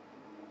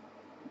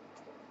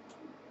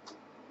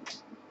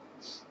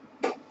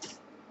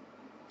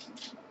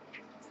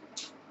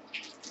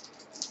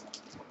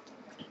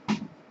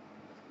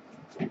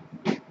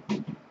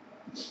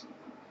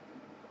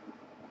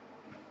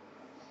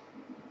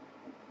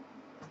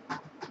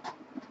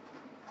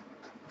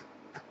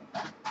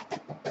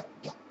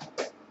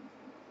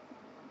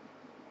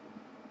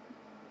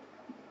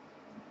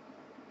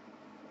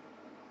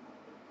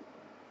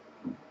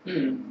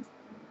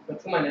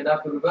 Was tun wir denn da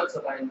für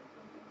Gewürze rein?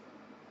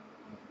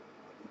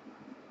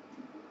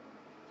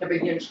 Ich habe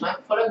hier einen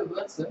Schrank voller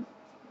Gewürze.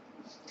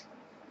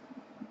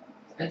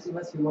 Das Einzige,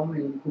 was wir brauchen,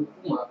 ist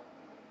Kurkuma.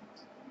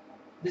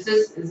 Das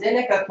ist sehr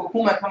lecker.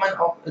 Kurkuma kann man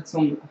auch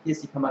hier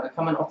ist die Kamera,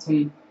 kann man auch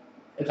zum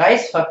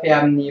Reis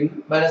verfärben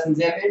nehmen, weil das einen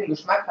sehr milden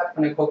Geschmack hat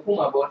von der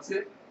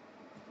Kurkuma-Wurzel.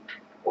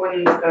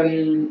 Und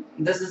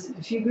das ist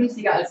viel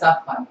günstiger als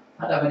Safran,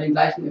 hat aber den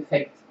gleichen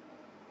Effekt.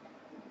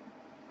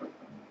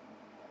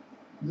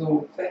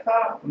 So,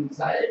 Pfeffer und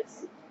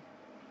Salz.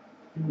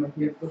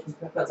 Hier frischen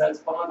Pfeffer, Salz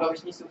braucht man glaube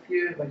ich nicht so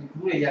viel, weil die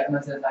Brühe ja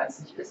immer sehr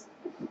salzig ist.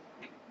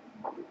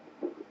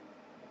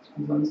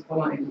 Und sonst braucht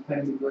man eigentlich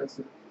keine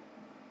Gewürze.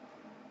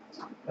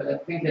 Weil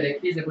der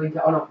Käse bringt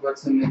ja auch noch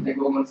Würze mit, der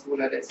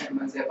Gorgonzola, der ist ja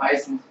immer sehr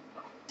beißend.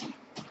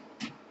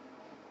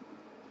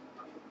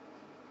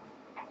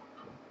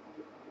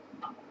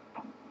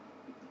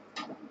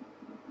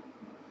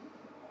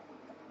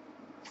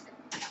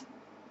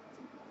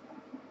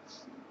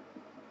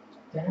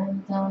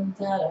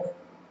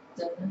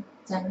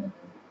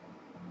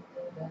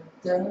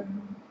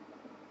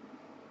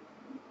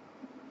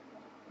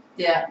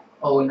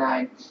 Oh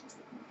nein.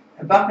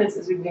 Waffels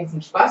ist übrigens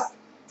ein Spaß.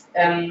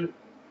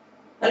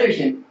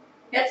 Hallöchen.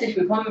 Herzlich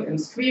willkommen im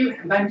Stream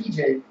beim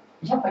DJ.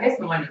 Ich habe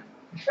vergessen, meine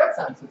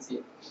Schürze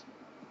anzuziehen.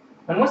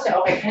 Man muss ja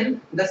auch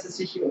erkennen, dass es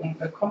sich hier um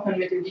Kochen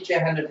mit dem DJ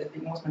handelt,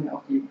 deswegen muss man ja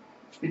auch die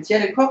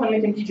spezielle Kochen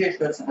mit dem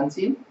DJ-Schürze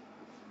anziehen.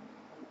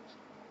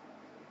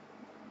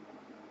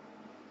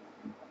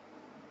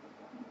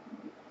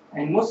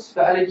 Ein Muss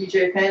für alle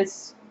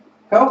DJ-Fans.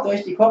 Kauft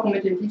euch die Kochen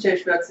mit dem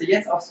DJ-Schürze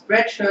jetzt auf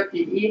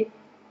spreadshirt.de.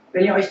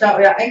 Wenn ihr euch da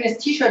euer eigenes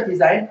T-Shirt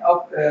designt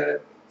auf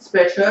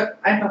Spreadshirt,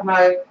 einfach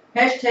mal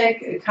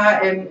Hashtag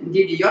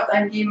KMDDJ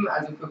eingeben,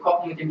 also für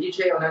Kochen mit dem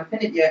DJ, und dann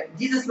findet ihr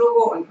dieses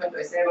Logo und könnt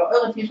euch selber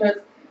eure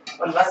T-Shirts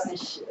und was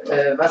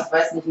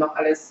weiß nicht noch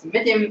alles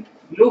mit dem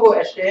Logo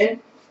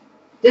erstellen.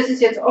 Das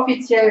ist jetzt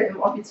offiziell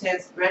im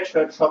offiziellen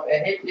Spreadshirt-Shop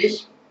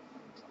erhältlich.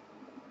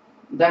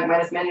 Dank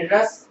meines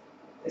Managers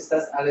ist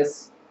das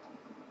alles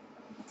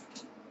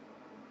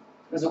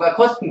sogar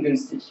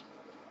kostengünstig.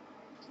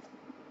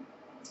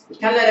 Ich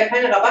kann leider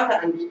keine Rabatte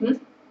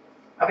anbieten,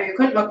 aber ihr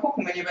könnt mal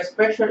gucken, wenn ihr bei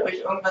Spreadshirt euch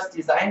irgendwas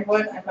designen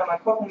wollt, einfach mal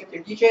kochen mit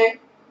dem DJ,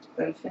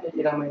 dann findet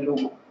ihr da mein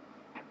Logo.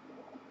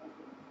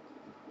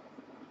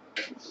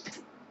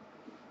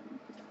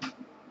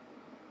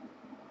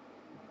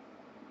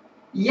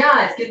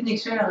 Ja, es gibt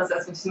nichts Schöneres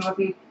als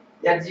Fußnoten.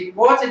 Ja, die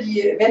Worte,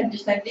 die werden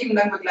dich dein Leben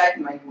lang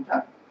begleiten, mein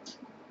Guter.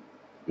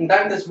 Und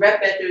dank des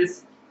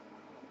Rap-Battles.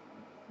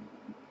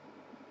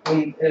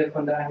 Und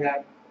von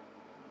daher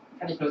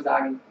kann ich nur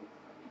sagen,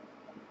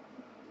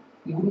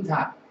 einen guten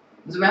Tag.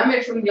 Also wir haben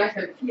jetzt schon gleich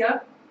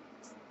 3:30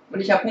 und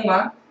ich habe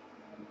Hunger.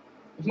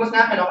 Ich muss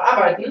nachher noch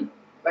arbeiten,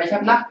 weil ich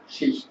habe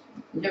Nachtschicht.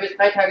 Ich habe jetzt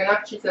 3 Tage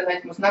Nachtschicht, das heißt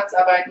ich muss nachts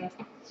arbeiten.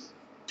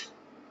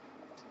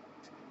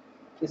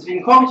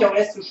 Deswegen komme ich auch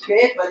erst zu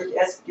spät, weil ich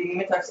erst gegen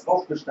mittags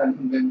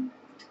aufgestanden bin.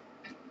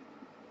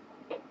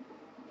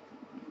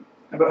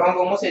 Aber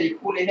irgendwo muss ja die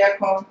Kohle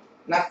herkommen.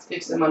 Nachts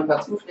kriegst du immer ein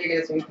paar Zuschläge,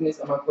 deswegen finde ich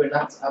es auch mal cool,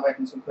 nachts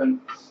arbeiten zu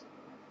können.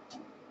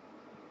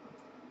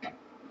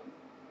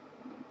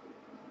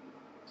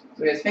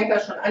 So, jetzt fängt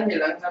das schon an, hier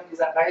langsam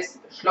dieser Reis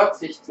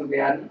schlotzig zu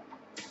werden.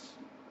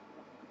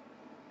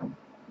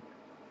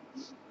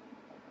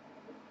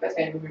 Ich weiß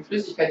gar nicht, wie viel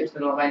Flüssigkeit ich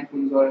da noch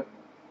reintun soll.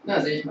 Na,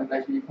 sehe ich mal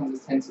gleich, wie die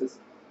Konsistenz ist.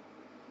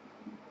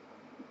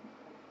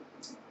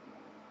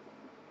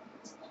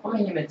 Was brauchen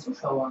wir hier mit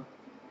Zuschauer?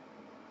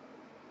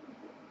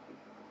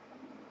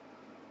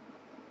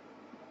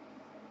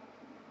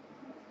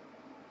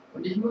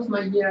 Und ich muss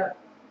mal hier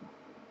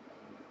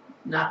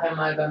nachher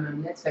mal bei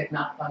meinem Netzwerk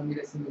nachfragen, wie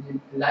das mit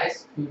den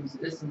Livestreams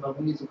ist und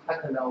warum die so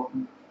kacke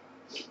laufen.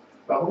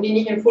 Warum die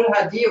nicht in Full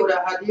HD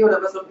oder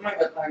was auch immer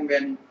übertragen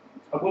werden,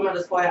 obwohl man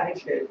das vorher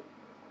einstellt.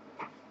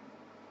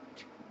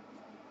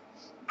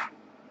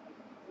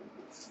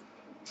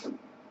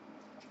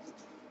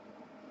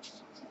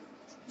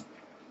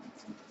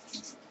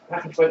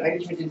 Ach, ich wollte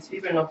eigentlich mit den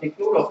Zwiebeln noch den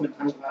Knoblauch mit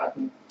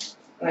anbraten.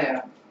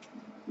 Naja,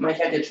 mache ich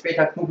halt jetzt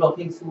später Knoblauch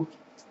hinzu.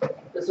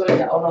 Das soll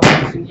ja auch noch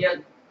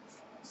funktionieren.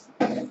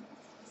 Mal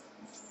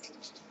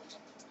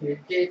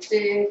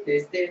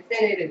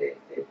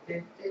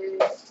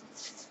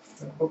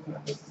gucken,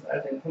 ob das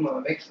Alte, den können wir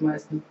mal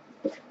wegschmeißen.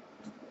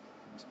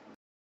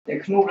 Der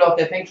Knoblauch,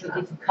 der fängt schon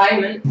an zu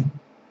keimen.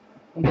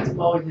 Und jetzt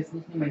brauche ich jetzt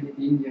nicht mehr hier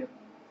den hier.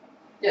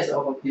 Der ist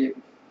auch okay.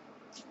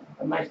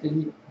 Dann mache ich den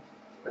hier.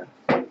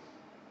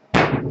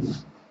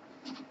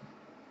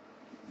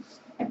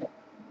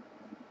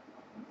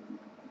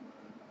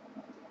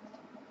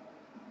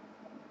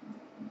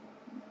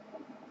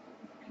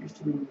 Hier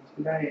steht jetzt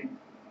wieder hin.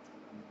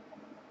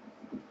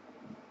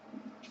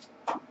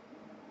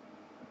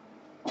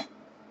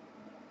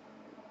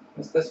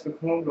 Was das für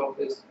Knoblauch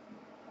ist,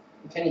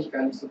 kenne ich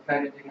gar nicht, so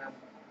kleine Dinger.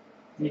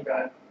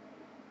 Egal.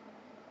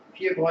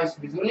 Viel brauche ich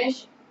sowieso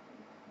nicht.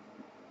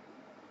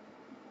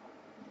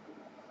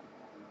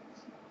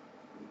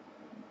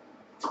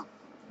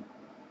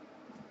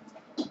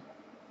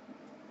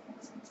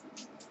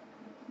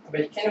 Aber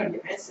ich kenne nur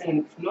die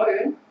einzelnen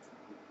Knäuel,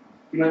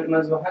 die man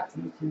immer so hat,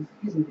 und dieses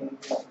Riesending.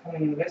 Ich kann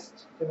den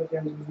Rest, der wird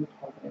ja sowieso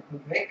trocken, der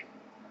kommt weg.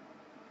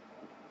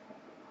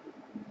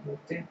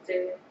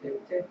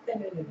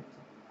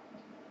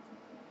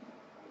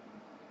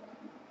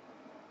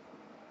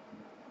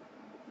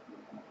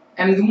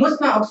 Du musst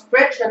mal auf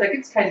Spreadshirt, da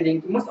gibt es keinen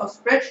Link, du musst auf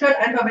Spreadshirt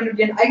einfach, wenn du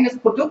dir ein eigenes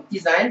Produkt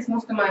designst,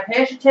 musst du mal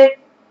Hashtag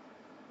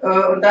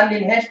und dann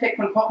den Hashtag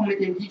von Kochen mit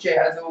dem DJ,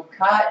 also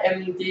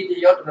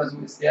KMDDJ oder so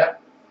ist der,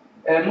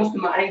 musst du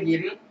mal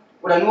eingeben.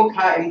 Oder nur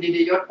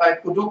KMDDJ bei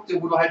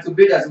Produkte, wo du halt so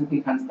Bilder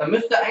suchen kannst. Da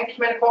müsste eigentlich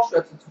meine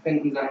Kochstürze zu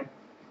finden sein.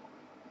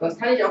 Sonst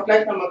kann ich auch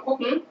gleich nochmal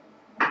gucken,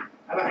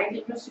 aber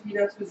eigentlich müsste die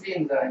da zu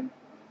sehen sein.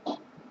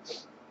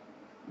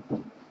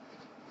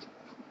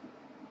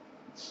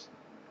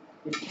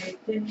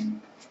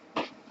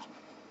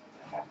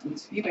 Die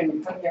Zwiebeln,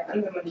 die fangen hier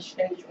an, wenn man die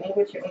ständig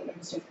umrührt, hier unten ein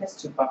bisschen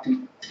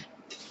festzubacken.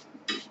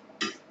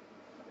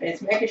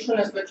 Jetzt merke ich schon,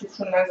 das wird jetzt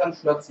schon langsam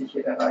schlotzig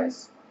hier, der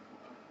Reis.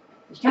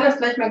 Ich kann das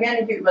gleich mal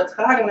gerne hier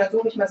übertragen und dann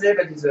suche ich mal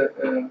selber diese...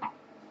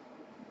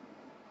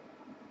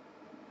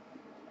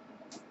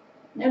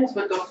 Ja, das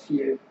wird doch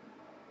viel.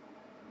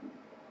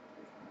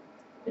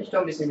 Ich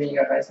doch ein bisschen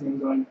weniger Reis nehmen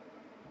sollen.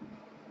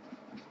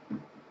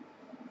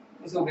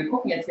 So, wir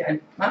gucken jetzt hier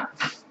einfach mal.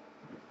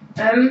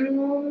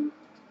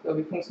 So,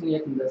 wie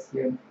funktioniert denn das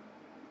hier?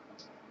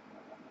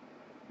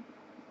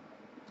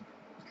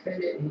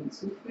 Quelle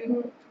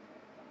hinzufügen.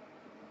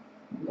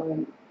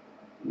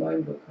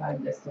 Neuen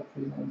lokalen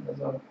Desktop-Presenter.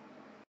 So.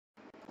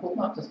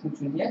 Gucken, ob das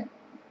funktioniert.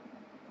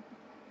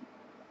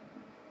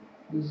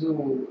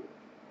 So.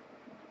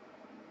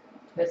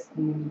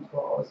 Festen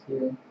Monitor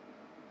auswählen.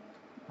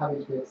 Habe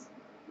ich jetzt.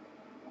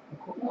 Mal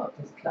gucken, ob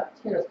das klappt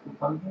hier. Das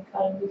Programm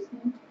hinkleiden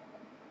müssen.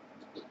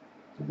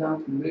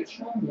 Gesamten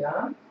Bildschirm,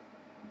 ja.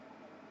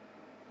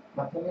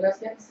 Macht er mir das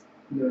jetzt?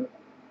 Nö.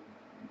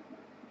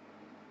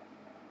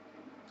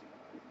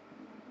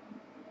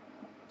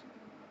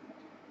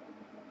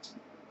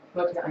 Ich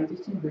wollte ja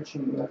eigentlich den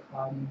Bildschirm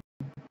übertragen.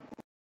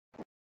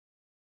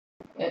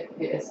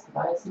 FPS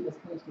 30,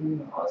 das kann ich denn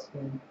nicht mehr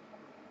auswählen.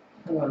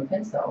 Ich kann nur ein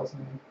Fenster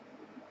auswählen.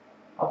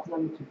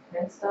 Aufnahmetyp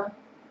Fenster.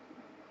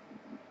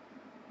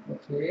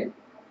 Okay.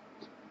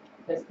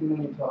 Festen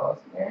Monitor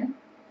auswählen.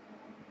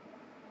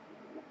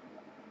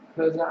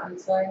 Cursor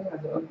anzeigen,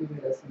 also irgendwie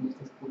will das hier nicht,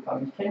 das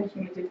Programm. Ich kenne mich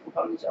hier mit dem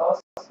Programm nicht aus,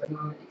 weil ich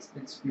nur mit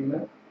X-Bit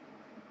streame.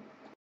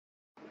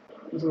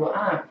 So,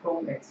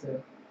 Chrome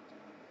Excel.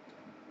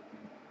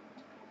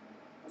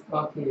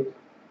 Okay.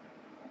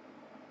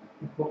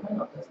 Wir gucken,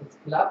 ob das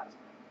jetzt klappt,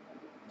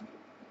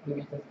 wie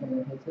ich das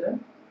gerne hätte.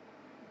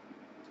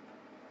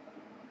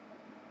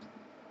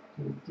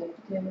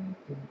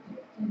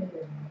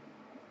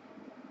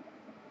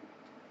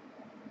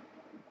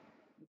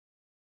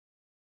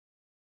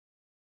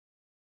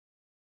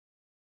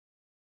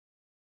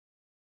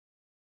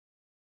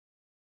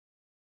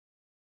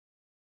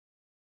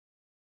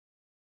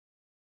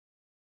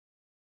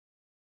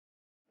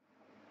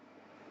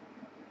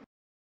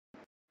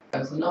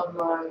 Also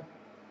nochmal.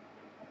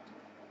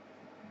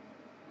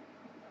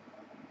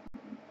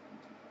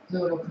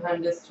 So,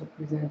 lokalen Desktop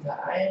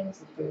Presenter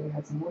 1. Ich will den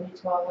ganzen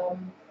Monitor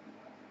haben.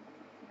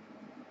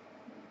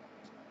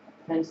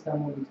 Fenster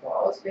Monitor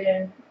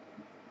auswählen.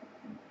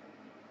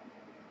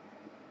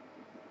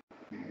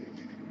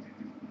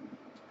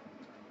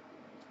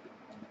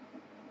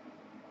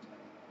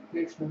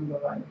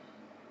 Bildschirmbereich.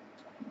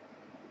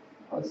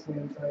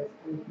 Auswählen, so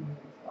jetzt will ich mir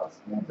das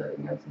auswählen. So,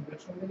 den ganzen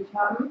Bildschirm will ich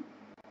haben.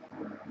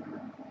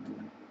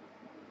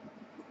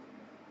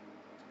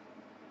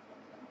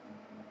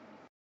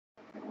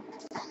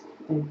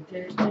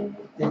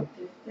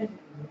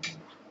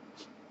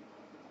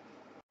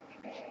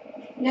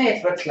 Ja,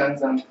 jetzt wird's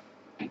langsam.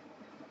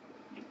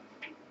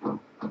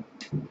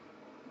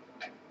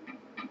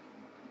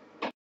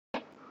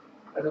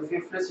 Also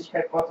viel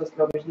Flüssigkeit braucht das,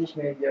 glaube ich, nicht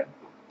mehr hier.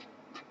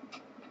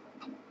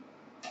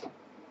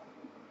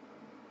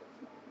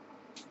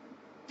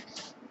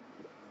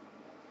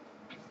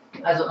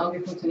 Also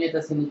irgendwie funktioniert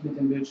das hier nicht mit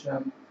dem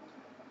Bildschirm.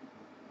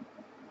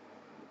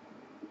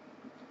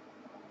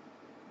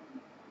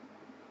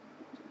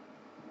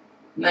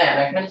 Naja,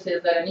 dann kann ich dir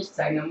jetzt leider nicht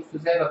zeigen, dann musst du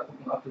selber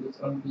gucken, ob du das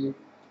irgendwie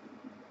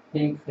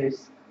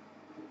hinkriegst.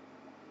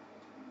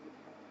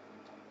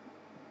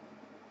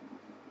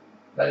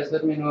 Weil es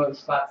wird mir nur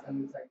schwarz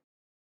angezeigt.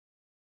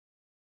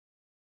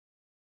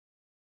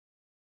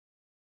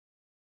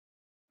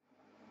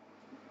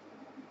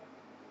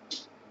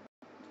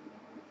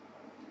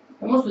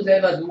 Dann musst du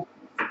selber suchen.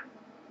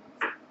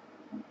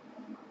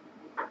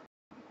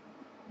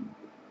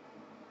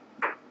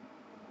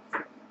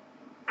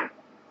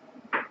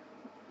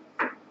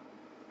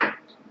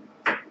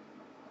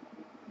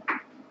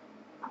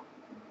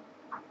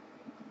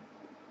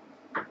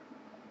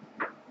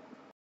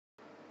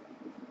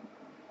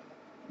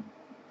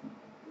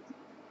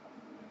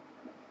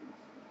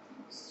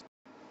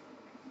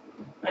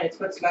 Na, jetzt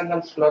wird es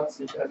langsam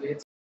schlotzig. Also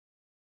jetzt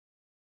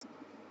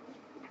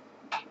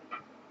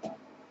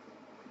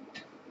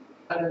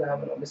da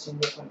haben wir noch ein bisschen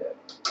hier von der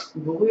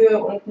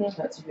Brühe unten,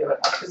 hat sich wieder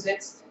was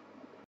abgesetzt.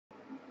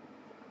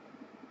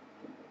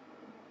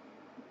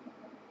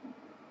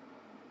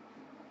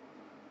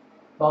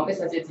 Warum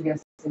ist das jetzt die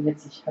ganze Zeit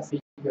jetzt? Ich hasse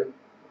Video.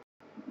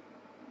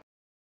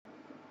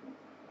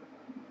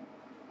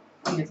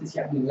 Und jetzt ist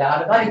ja ein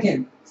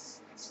Ladebalken.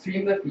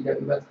 Stream wird wieder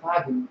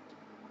übertragen.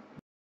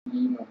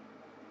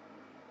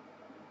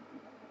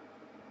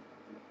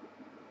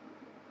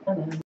 Das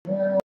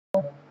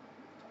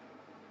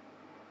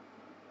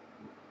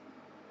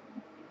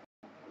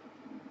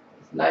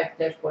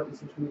Live-Dashboard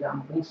ist jetzt schon wieder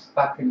am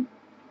Rumspacken.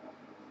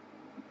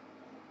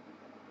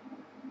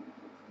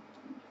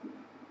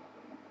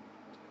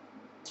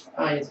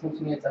 Ah, jetzt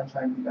funktioniert es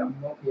anscheinend wieder.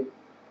 Okay.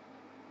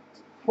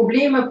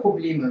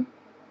 Probleme.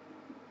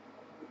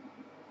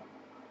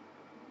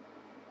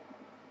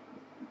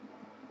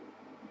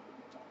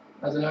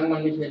 Also solange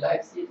man mich hier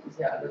live sieht, ist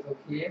ja alles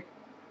okay.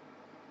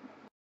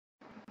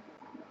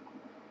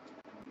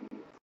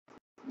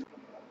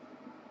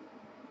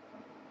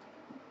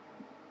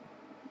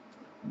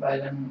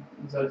 Weil dann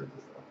sollte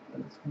das auch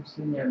alles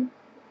funktionieren.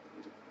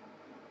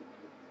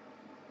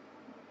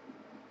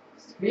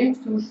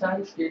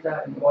 Streamzustand steht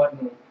da in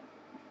Ordnung.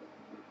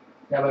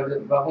 Ja,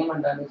 aber warum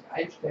man da nicht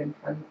einstellen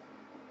kann,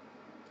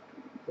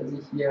 dass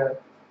ich hier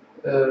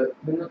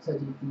Benutzer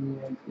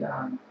definiert,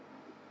 ja,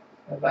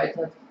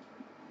 erweitert.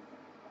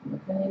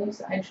 Man kann hier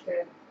nichts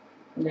einstellen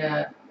in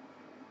der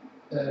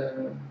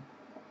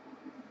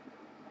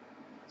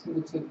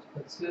zugezogene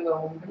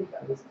Verzögerung, will ich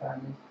alles gar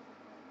nicht.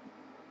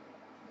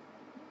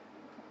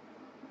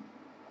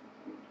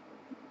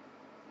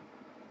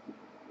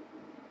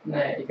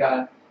 Naja,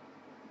 egal.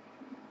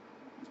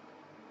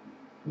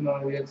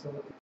 Immer wieder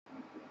zurück.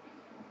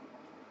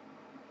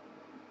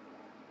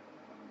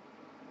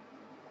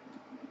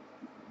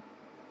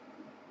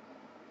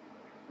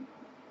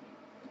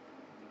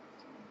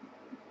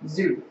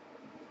 So.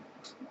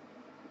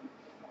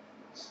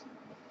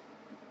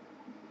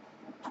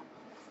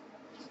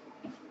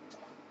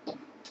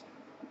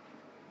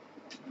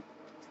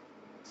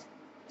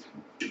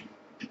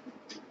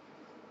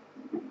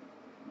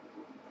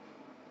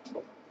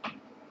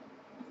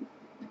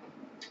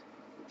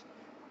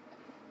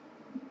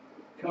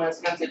 Kann man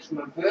das Ganze jetzt schon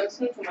mal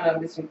würzen, tun wir da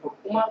ein bisschen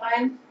Kurkuma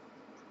rein.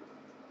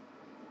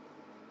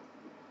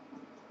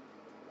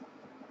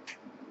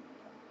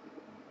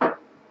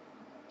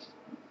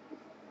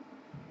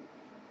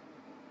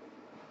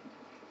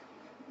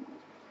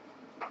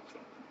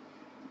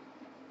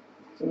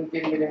 Somit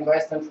geben wir dem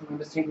Reis dann schon ein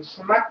bisschen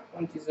Geschmack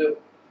und diese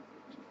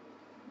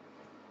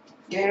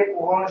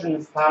gelb-orangene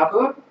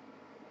Farbe.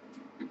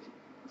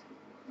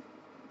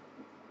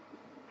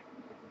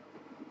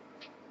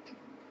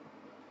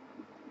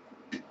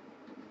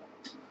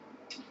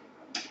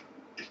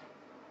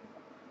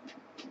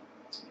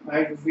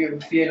 Ich habe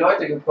für 4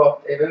 Leute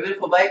gekocht. Ey, wer will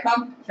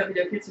vorbeikommen? Ich habe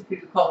wieder viel zu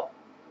viel gekocht.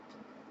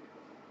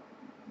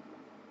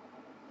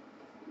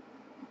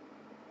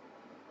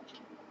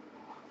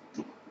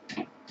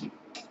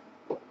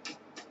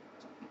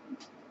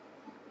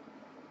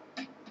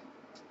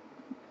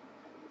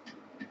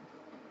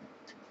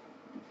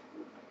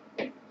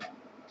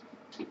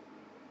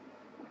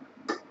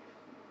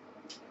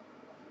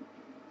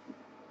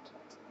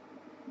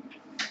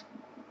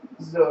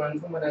 So,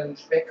 dann tun wir da den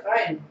Speck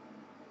rein.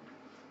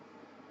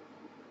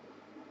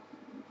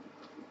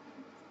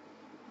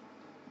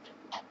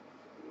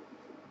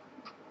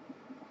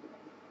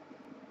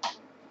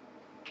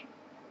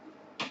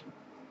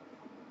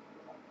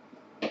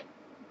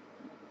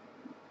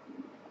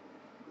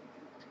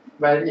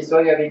 Weil ich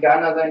soll ja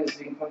Veganer sein,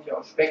 deswegen kommt ja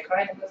auch Speck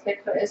rein in das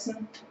leckere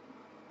Essen.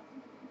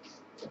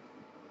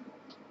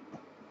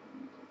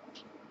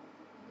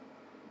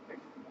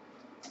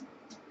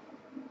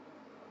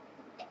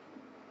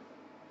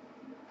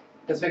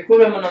 Das wäre cool,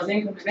 wenn man noch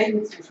sehen könnte,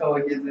 welche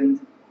Zuschauer hier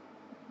sind.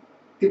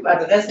 Gib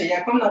Adresse,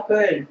 ja komm nach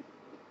Köln.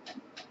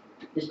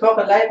 Ich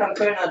koche live am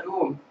Kölner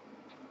Dom.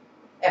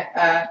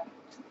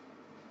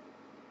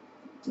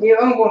 Nee,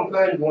 irgendwo in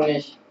Köln wohne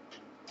ich.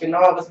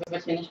 Genaueres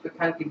wird hier nicht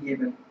bekannt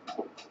gegeben.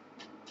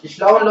 Die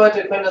schlauen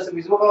Leute können das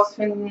sowieso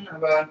rausfinden,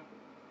 aber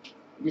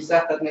ich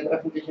sage das nicht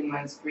öffentlich in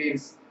meinen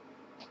Streams.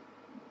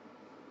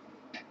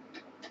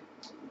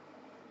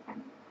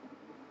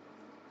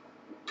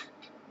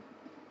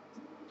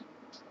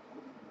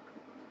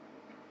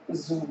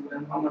 So,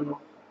 dann haben wir noch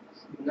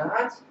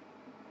Spinat.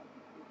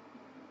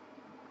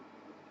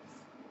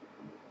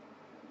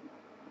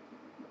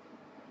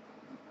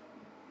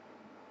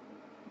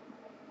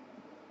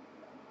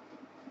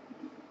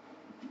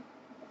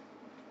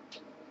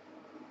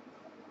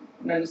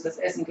 Und dann ist das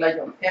Essen gleich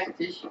auch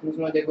fertig. Müssen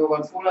wir der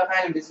Gorgonzola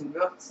rein, ein bisschen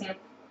würzen.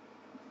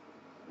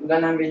 Und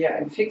dann haben wir hier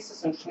ein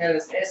fixes und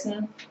schnelles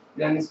Essen.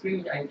 Wie lange streame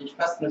ich eigentlich?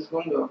 Fast eine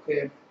Stunde,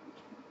 okay.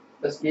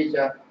 Das geht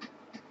ja.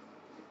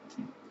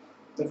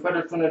 Eine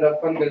Viertelstunde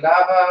davon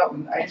Gelaber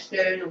und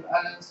Einstellen und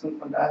alles. Und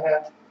von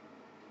daher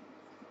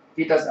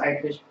geht das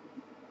eigentlich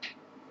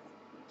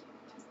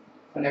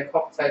von der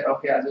Kochzeit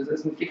auch her. Also es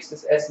ist ein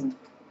fixes Essen.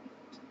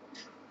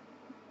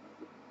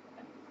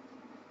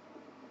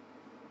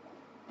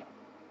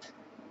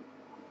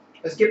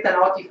 Es gibt dann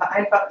auch die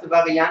vereinfachte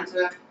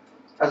Variante,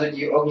 also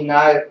die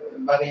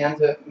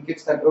Originalvariante gibt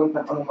es dann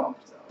irgendwann auch nochmal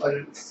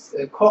als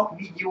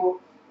Kochvideo.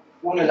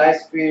 ohne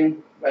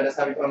Livestream, weil das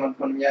habe ich irgendwann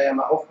von einem Jahr ja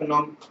mal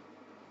aufgenommen.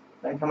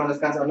 Dann kann man das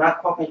Ganze auch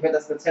nachkochen. Ich werde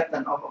das Rezept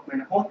dann auch auf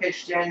meine Homepage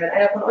stellen. Wenn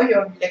einer von euch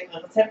irgendwie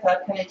leckere Rezepte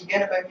hat, kann ihr die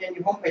gerne bei mir in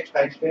die Homepage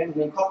reinstellen, in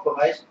den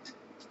Kochbereich.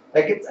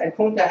 Da gibt es einen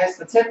Punkt, der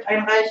heißt Rezept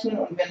einreichen,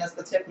 und wenn das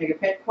Rezept mir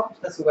gefällt, koche ich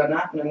das sogar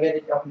nach und dann werde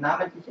ich auch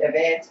namentlich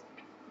erwähnt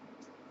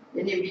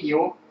in dem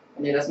Video,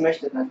 wenn ihr das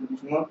möchtet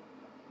natürlich nur.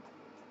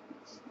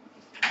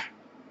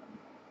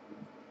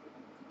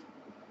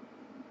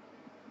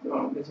 So,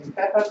 ein bisschen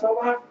Pfeffer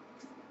drüber.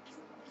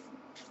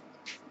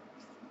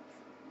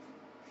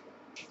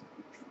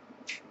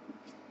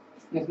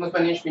 Jetzt muss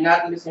man den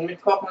Spinat ein bisschen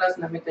mitkochen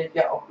lassen, damit er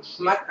hier auch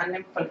Geschmack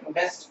annimmt von dem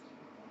Rest.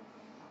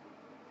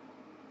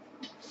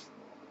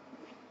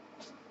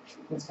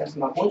 Jetzt kannst du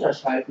mal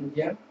runterschalten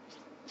hier.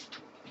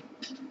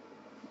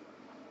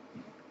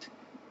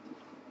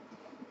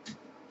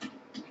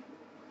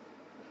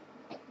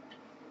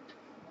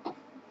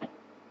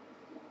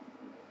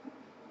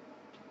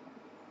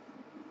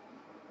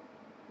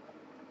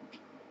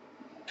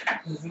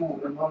 So,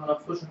 dann brauchen wir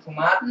noch frische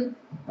Tomaten.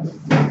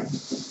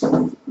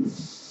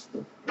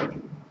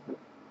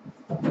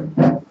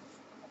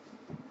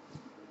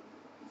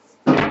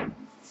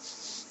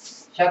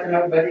 Ich hatte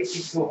mal überlegt,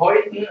 die zu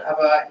häuten,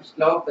 aber ich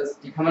glaube,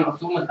 die kann man auch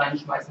so mit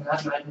reinschmeißen. Da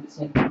hat man halt ein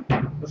bisschen,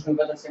 so schlimm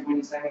wird das ja wohl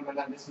nicht sein, wenn man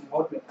da ein bisschen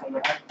Haut mit drin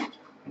hat.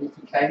 Wenn ich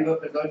die kleinen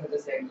Würfel, sollte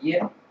das ja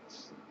gehen.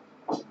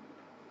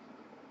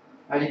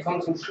 Weil die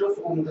kommen zum Schluss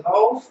oben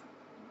drauf.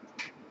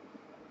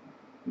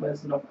 Weil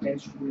es noch kein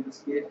Stuhl,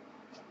 das geht.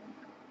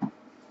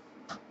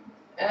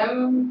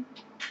 Kümmern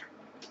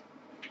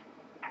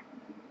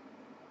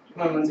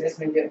wir uns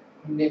erstmal hier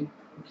um den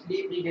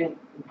klebrigen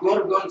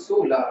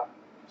Gorgonzola.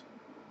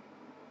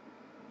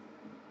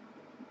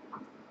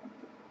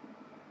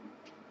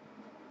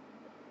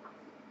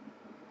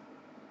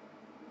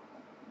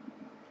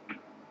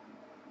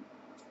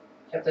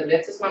 Ich habe das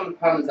letztes Mal mit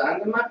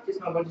Parmesan gemacht,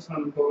 diesmal wollte ich es mal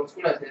mit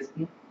Gorgonzola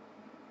testen.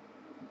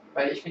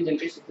 Weil ich finde den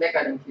richtig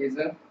lecker, den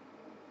Käse.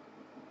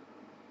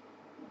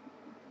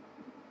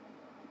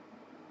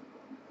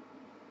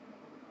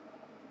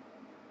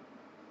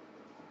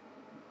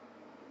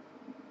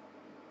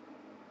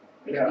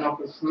 Weil der auch noch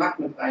Geschmack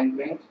mit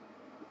reinbringt.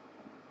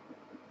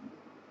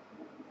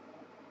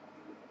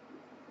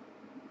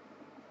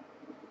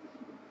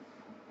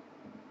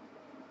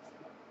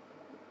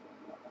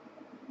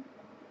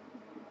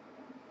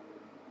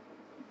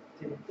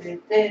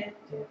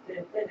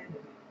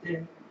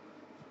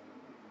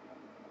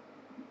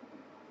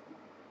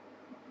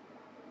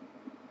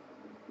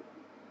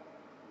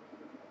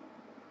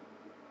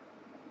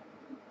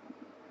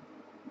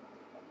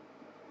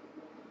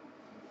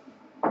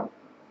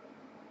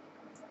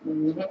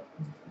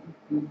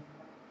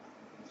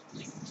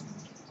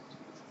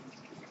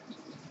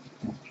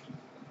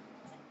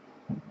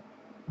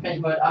 Kann ich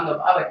mal heute Abend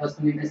auf Arbeit was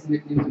von dem Essen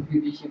mitnehmen, so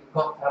viel wie ich hier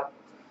gekocht habe.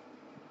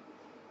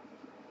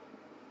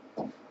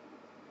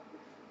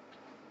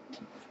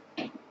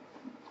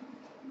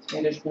 Jetzt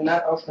fängt der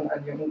Spinat auch schon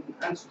an, hier unten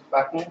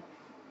anzubacken.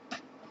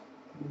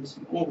 Ein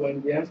bisschen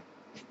umrühren hier.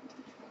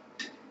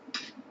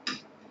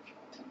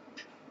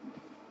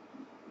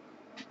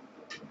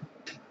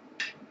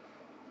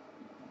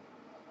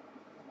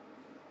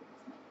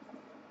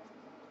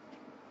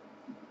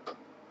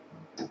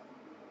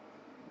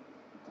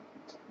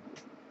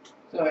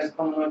 So, jetzt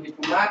kommen noch die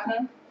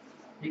Tomaten.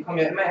 Die kommen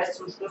ja immer erst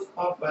zum Schluss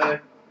drauf,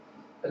 weil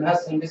dann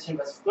hast du ein bisschen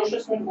was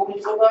Frisches mit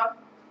oben drüber.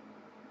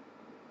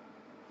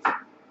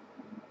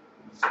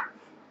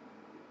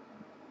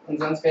 Und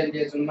sonst werden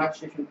die so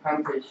matschig und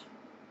pampig.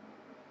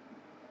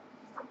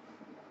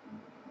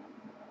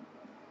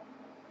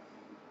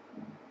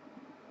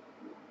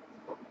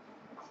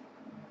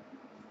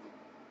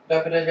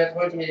 Dafür, dass ich jetzt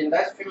heute hier den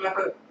Livestream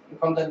mache,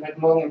 kommt dann halt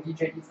morgen im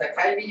DJ Dienstag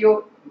kein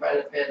Video,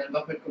 weil das wäre dann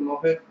doppelt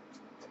gemoppelt.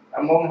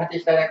 Am Morgen hatte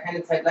ich leider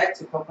keine Zeit live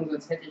zu kochen,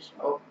 sonst hätte ich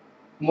auch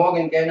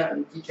morgen gerne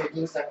am DJ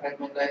Dienstag halt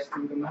meinen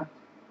Livestream gemacht.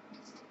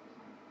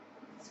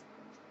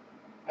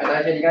 Weil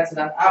da ich ja die ganze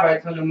Nacht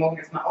arbeite und morgen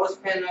erstmal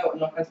auspenne und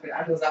noch ganz viele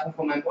andere Sachen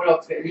von meinem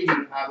Urlaub zu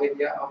erledigen habe,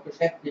 hier auch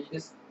geschäftlich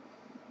ist.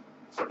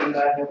 Von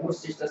daher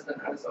musste ich das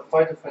dann alles auf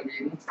heute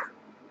verlegen.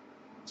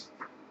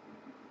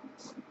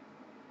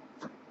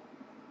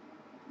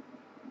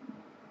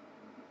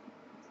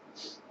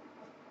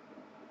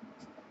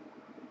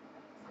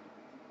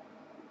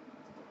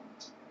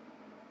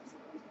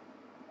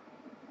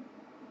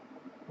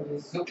 Und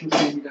das Suppen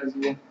schon wieder so.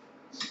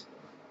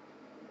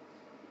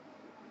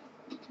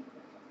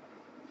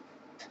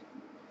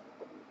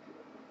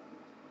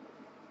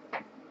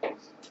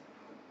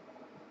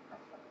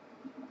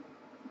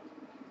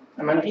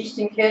 Man riecht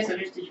den Käse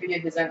richtig, wie er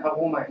hier sein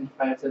Aroma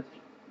entfaltet.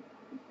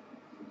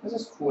 Das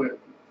ist cool.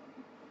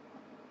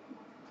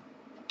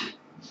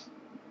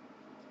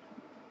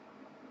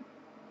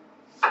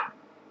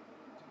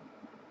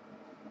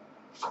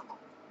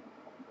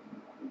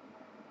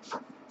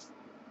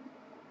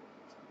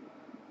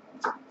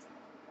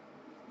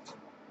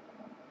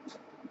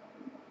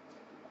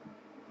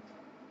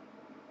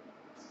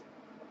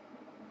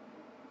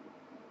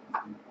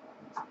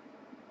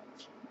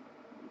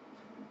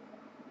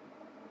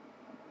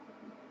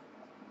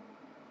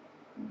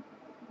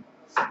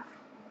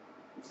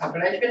 Aber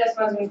vielleicht wäre das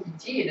mal so eine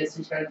Idee, dass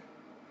ich halt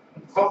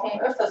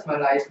Kochen öfters mal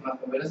live mache,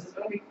 weil das ist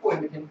irgendwie cool,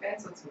 mit den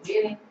Fans so zu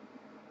reden,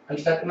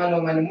 anstatt immer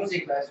nur meine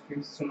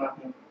Musik-Livestreams zu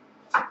machen.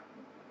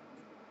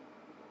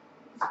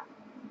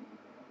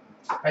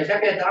 Weil ich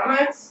habe ja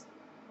damals,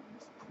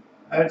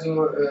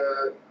 also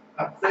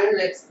April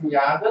letzten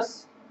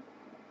Jahres,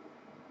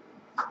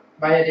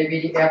 war ja der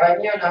WDR bei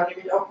mir und da haben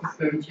die mich auch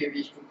gefilmt hier,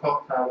 wie ich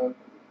gekocht habe.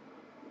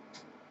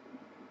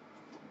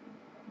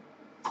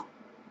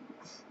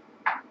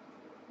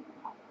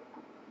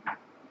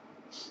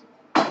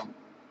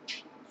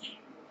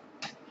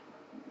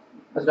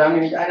 Also da haben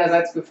die mich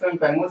einerseits gefilmt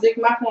beim Musik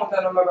machen und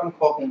dann nochmal beim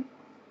Kochen.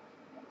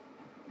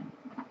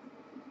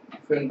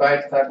 Für einen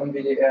Beitrag im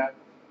WDR.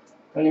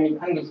 Da haben die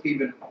mich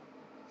angeschrieben.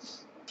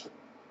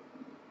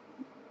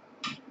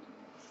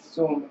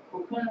 So, mal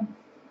gucken.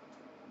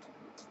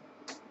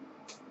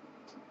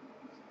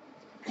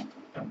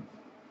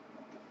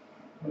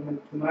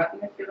 Meine Tomaten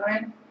mit hier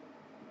rein.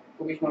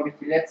 Gucke ich mal, ob ich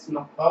die letzten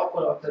noch brauche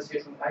oder ob das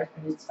hier schon reicht,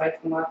 wenn ich 2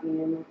 Tomaten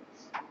nehme.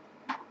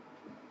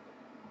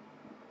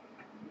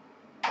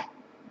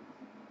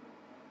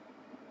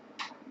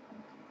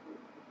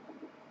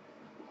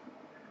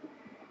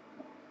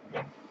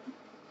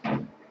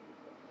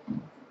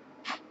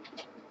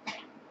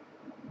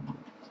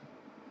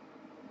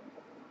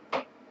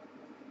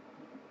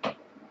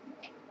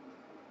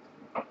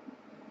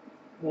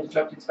 Ich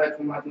glaube, die 2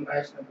 Tomaten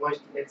reichen, dann brauche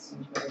ich die letzten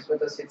nicht mehr, sonst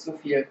wird das jetzt zu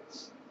viel.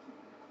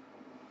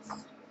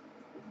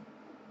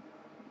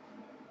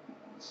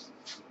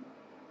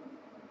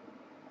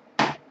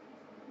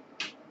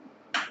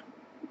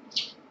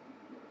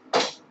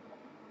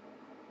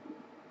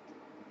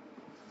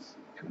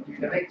 Kann die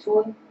wieder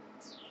wegtun.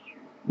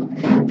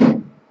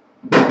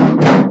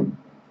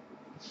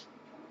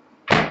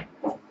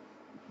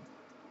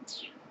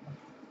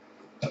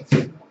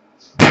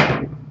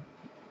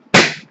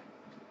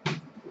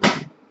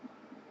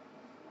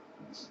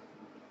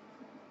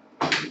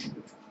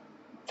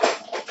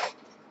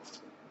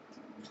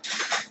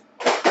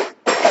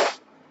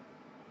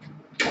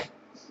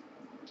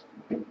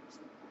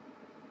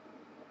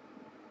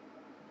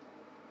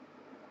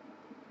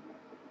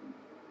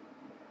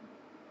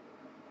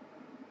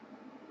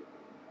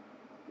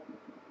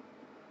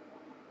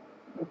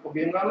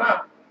 Probieren wir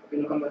mal.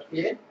 Probieren wir mal, was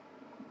geht.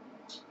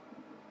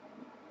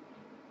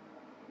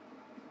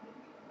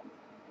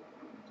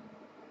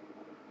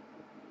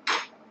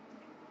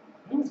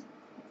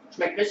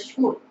 Schmeckt richtig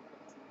gut.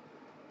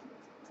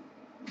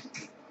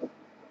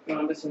 Noch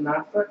ein bisschen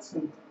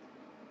nachwürzen. Ein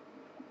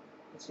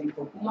bisschen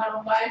Kurkuma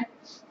noch rein.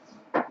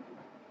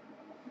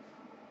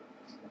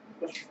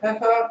 Frisch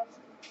Pfeffer.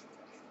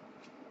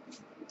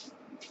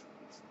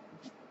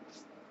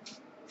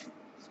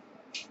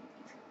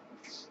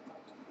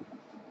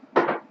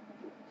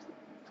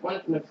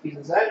 Und eine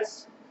Prise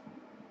Salz.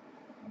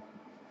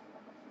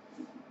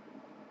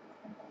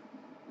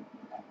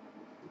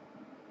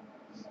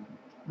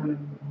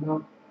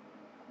 Ja,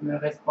 den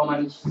Rest braucht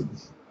man nicht.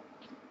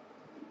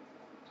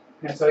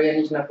 Das soll ja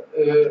nicht nach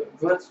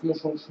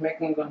Würzmischung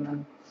schmecken,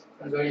 sondern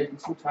man soll ja die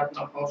Zutaten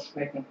auch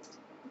rausschmecken.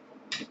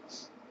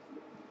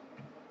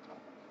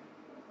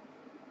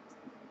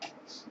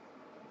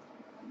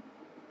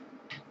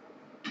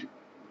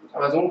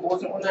 Aber so einen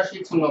großen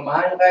Unterschied zum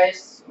normalen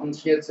Reis und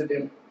hier zu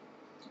dem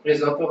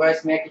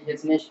Risotto-Reis merke ich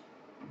jetzt nicht.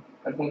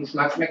 Weil vom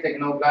Geschmack schmeckt er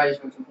genau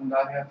gleich, also von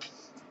daher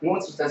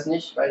lohnt sich das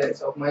nicht, weil der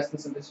ist auch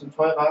meistens ein bisschen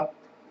teurer.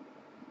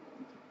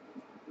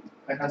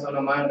 Man kann es auch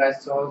normalen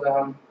Reis zu Hause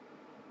haben.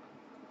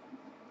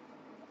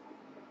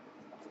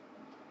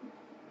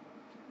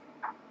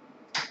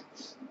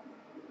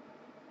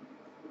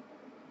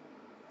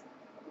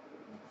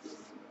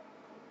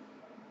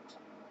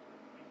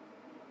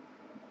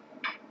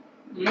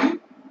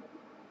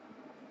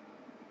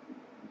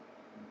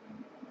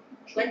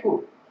 Schmeckt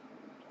gut.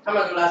 Kann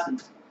man so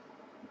lassen.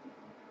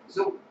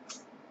 So.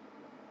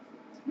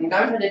 Und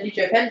damit hat der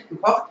DJ fertig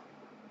gekocht.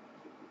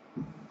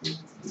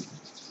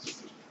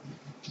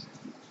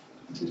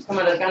 Jetzt kann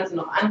man das Ganze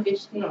noch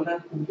anrichten und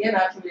dann probieren.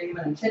 Da hat schon wieder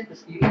jemand im Chat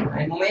geschrieben.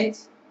 Einen Moment.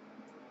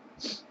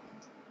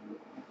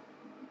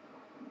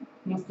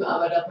 Musst du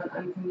aber davon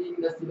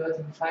ankündigen, dass die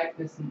Leute Bescheid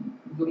wissen.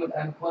 So mit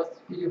einem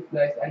Kurzvideo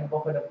vielleicht eine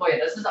Woche davor. Ja,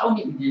 das ist auch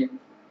eine Idee.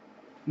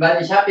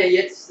 Weil ich habe ja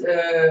jetzt,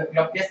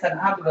 glaube gestern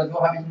Abend oder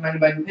so, habe ich in meine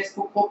beiden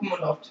Facebook-Gruppen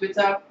und auf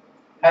Twitter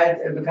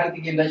halt bekannt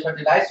gegeben, dass ich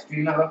heute live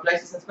streame. Aber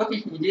vielleicht ist das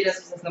wirklich eine Idee, dass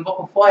ich das eine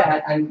Woche vorher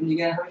halt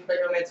ankündige. Dann habe ich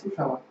vielleicht noch mehr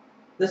Zuschauer.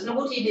 Das ist eine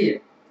gute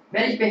Idee.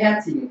 Werde ich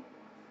beherzigen.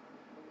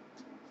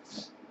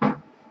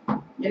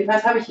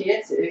 Jedenfalls habe ich hier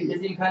jetzt, wie ihr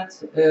sehen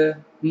könnt,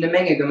 eine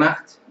Menge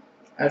gemacht.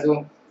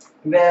 Also,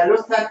 wer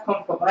Lust hat,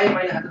 kommt vorbei.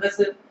 Meine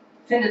Adresse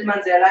findet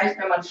man sehr leicht,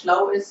 wenn man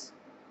schlau ist.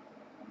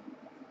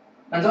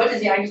 Man sollte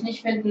sie eigentlich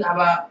nicht finden,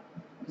 aber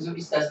so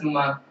ist das nun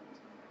mal.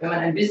 Wenn man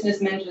ein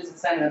Businessmensch ist, ist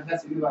seine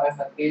Adresse überall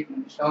vertreten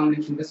und die schlauen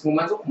Menschen wissen, wo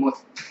man suchen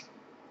muss.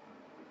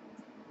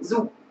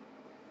 So.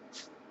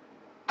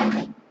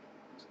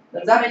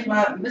 Dann sage ich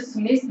mal, bis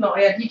zum nächsten Mal,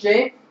 euer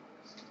DJ.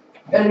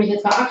 Ich werde mich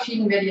jetzt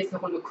verabschieden, werde jetzt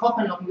eine Runde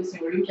kochen, noch ein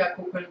bisschen Olympia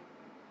gucken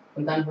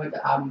und dann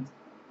heute Abend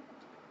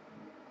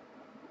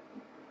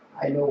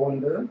eine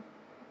Runde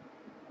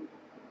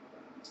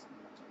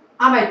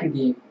arbeiten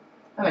gehen.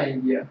 Was haben wir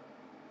denn hier?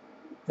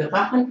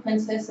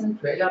 Drachenprinzessin,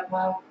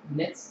 Trailerpark,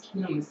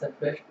 Netzkino, Mr.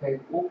 Trashpack,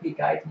 OP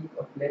Guide, League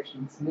of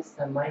Legends,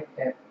 Mr.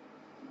 Minecraft.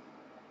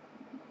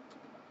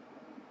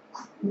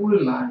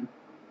 Cool, Mann.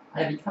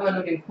 Alter, wie kann man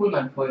nur dem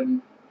Coolmann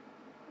folgen?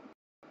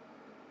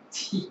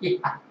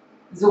 Ja.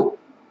 So,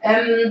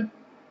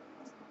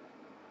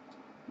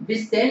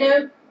 bis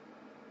denne.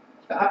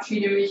 Ich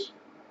verabschiede mich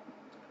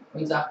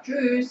und sage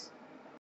Tschüss.